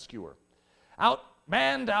personal rescuer.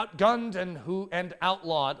 Outmanned, outgunned, and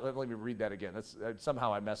outlawed. Let me read that again.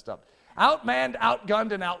 Somehow I messed up. Outmanned,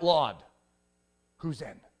 outgunned, and outlawed. Who's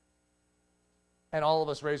in? And all of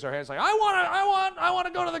us raise our hands like, I want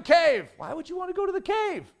to go to the cave. Why would you want to go to the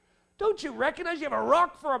cave? Don't you recognize you have a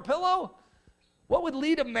rock for a pillow? What would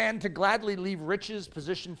lead a man to gladly leave riches,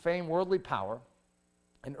 position, fame, worldly power,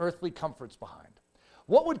 and earthly comforts behind?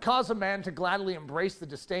 What would cause a man to gladly embrace the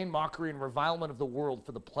disdain, mockery, and revilement of the world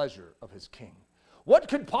for the pleasure of his king? What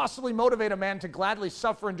could possibly motivate a man to gladly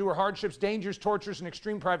suffer, endure hardships, dangers, tortures, and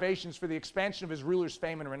extreme privations for the expansion of his ruler's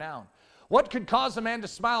fame and renown? What could cause a man to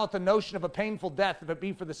smile at the notion of a painful death if it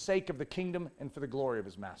be for the sake of the kingdom and for the glory of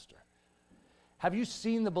his master? Have you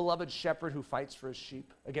seen the beloved shepherd who fights for his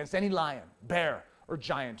sheep against any lion, bear, or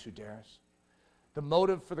giant who dares? The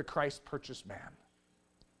motive for the Christ-purchased man.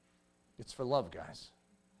 It's for love, guys.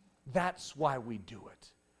 That's why we do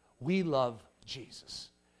it. We love Jesus.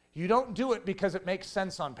 You don't do it because it makes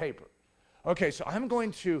sense on paper. Okay, so I'm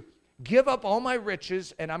going to give up all my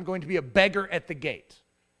riches and I'm going to be a beggar at the gate.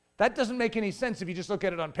 That doesn't make any sense if you just look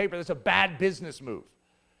at it on paper. That's a bad business move.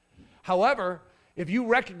 However, if you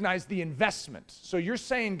recognize the investment, so you're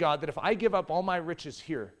saying, God, that if I give up all my riches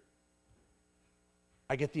here,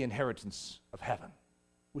 I get the inheritance of heaven,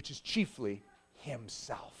 which is chiefly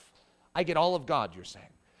himself. I get all of God, you're saying.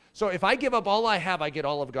 So if I give up all I have, I get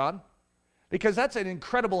all of God? Because that's an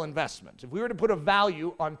incredible investment. If we were to put a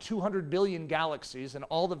value on 200 billion galaxies and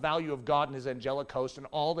all the value of God and his angelic host and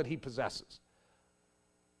all that he possesses,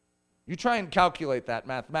 you try and calculate that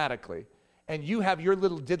mathematically, and you have your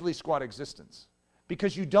little diddly squat existence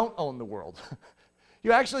because you don't own the world.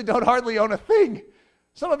 You actually don't hardly own a thing.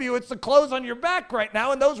 Some of you, it's the clothes on your back right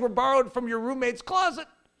now, and those were borrowed from your roommate's closet.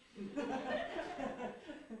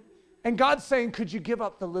 And God's saying, could you give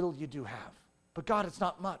up the little you do have? But God, it's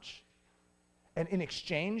not much. And in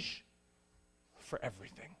exchange for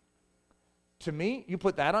everything. To me, you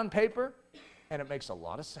put that on paper, and it makes a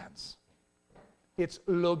lot of sense. It's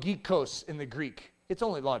logikos in the Greek. It's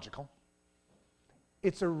only logical.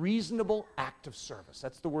 It's a reasonable act of service.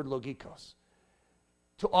 That's the word logikos.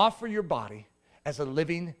 To offer your body as a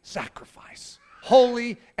living sacrifice,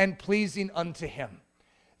 holy and pleasing unto him.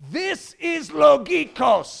 This is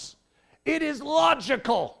logikos. It is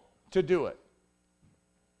logical to do it.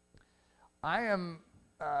 I am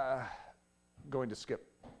going to skip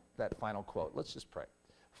that final quote. Let's just pray.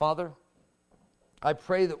 Father, I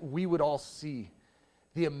pray that we would all see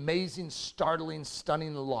the amazing, startling,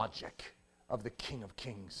 stunning logic of the King of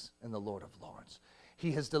Kings and the Lord of Lords.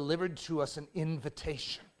 He has delivered to us an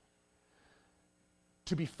invitation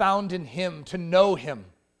to be found in him, to know him,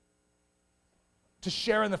 to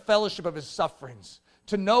share in the fellowship of his sufferings,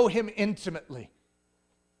 to know him intimately.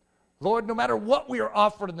 Lord, no matter what we are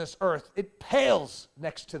offered in this earth, it pales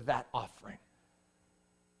next to that offering.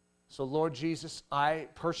 So, Lord Jesus, I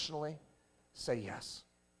personally say yes.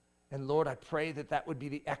 And Lord, I pray that that would be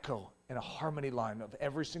the echo and a harmony line of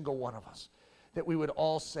every single one of us, that we would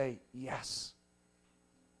all say yes.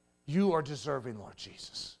 You are deserving, Lord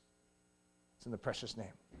Jesus. It's in the precious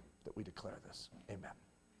name that we declare this. Amen.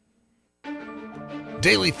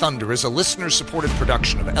 Daily Thunder is a listener-supported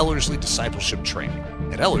production of Ellerslie Discipleship Training.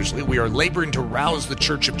 At Ellerslie, we are laboring to rouse the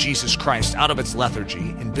Church of Jesus Christ out of its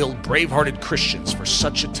lethargy and build brave-hearted Christians for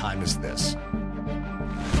such a time as this.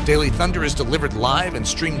 Daily Thunder is delivered live and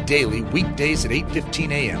streamed daily weekdays at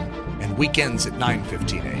 8:15 a.m. and weekends at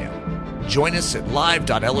 9:15 a.m. Join us at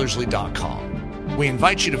live.ellerslie.com. We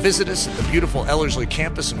invite you to visit us at the beautiful Ellerslie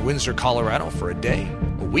campus in Windsor, Colorado for a day,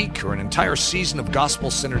 a week, or an entire season of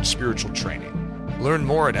gospel-centered spiritual training. Learn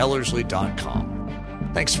more at ellerslie.com.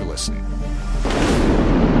 Thanks for listening.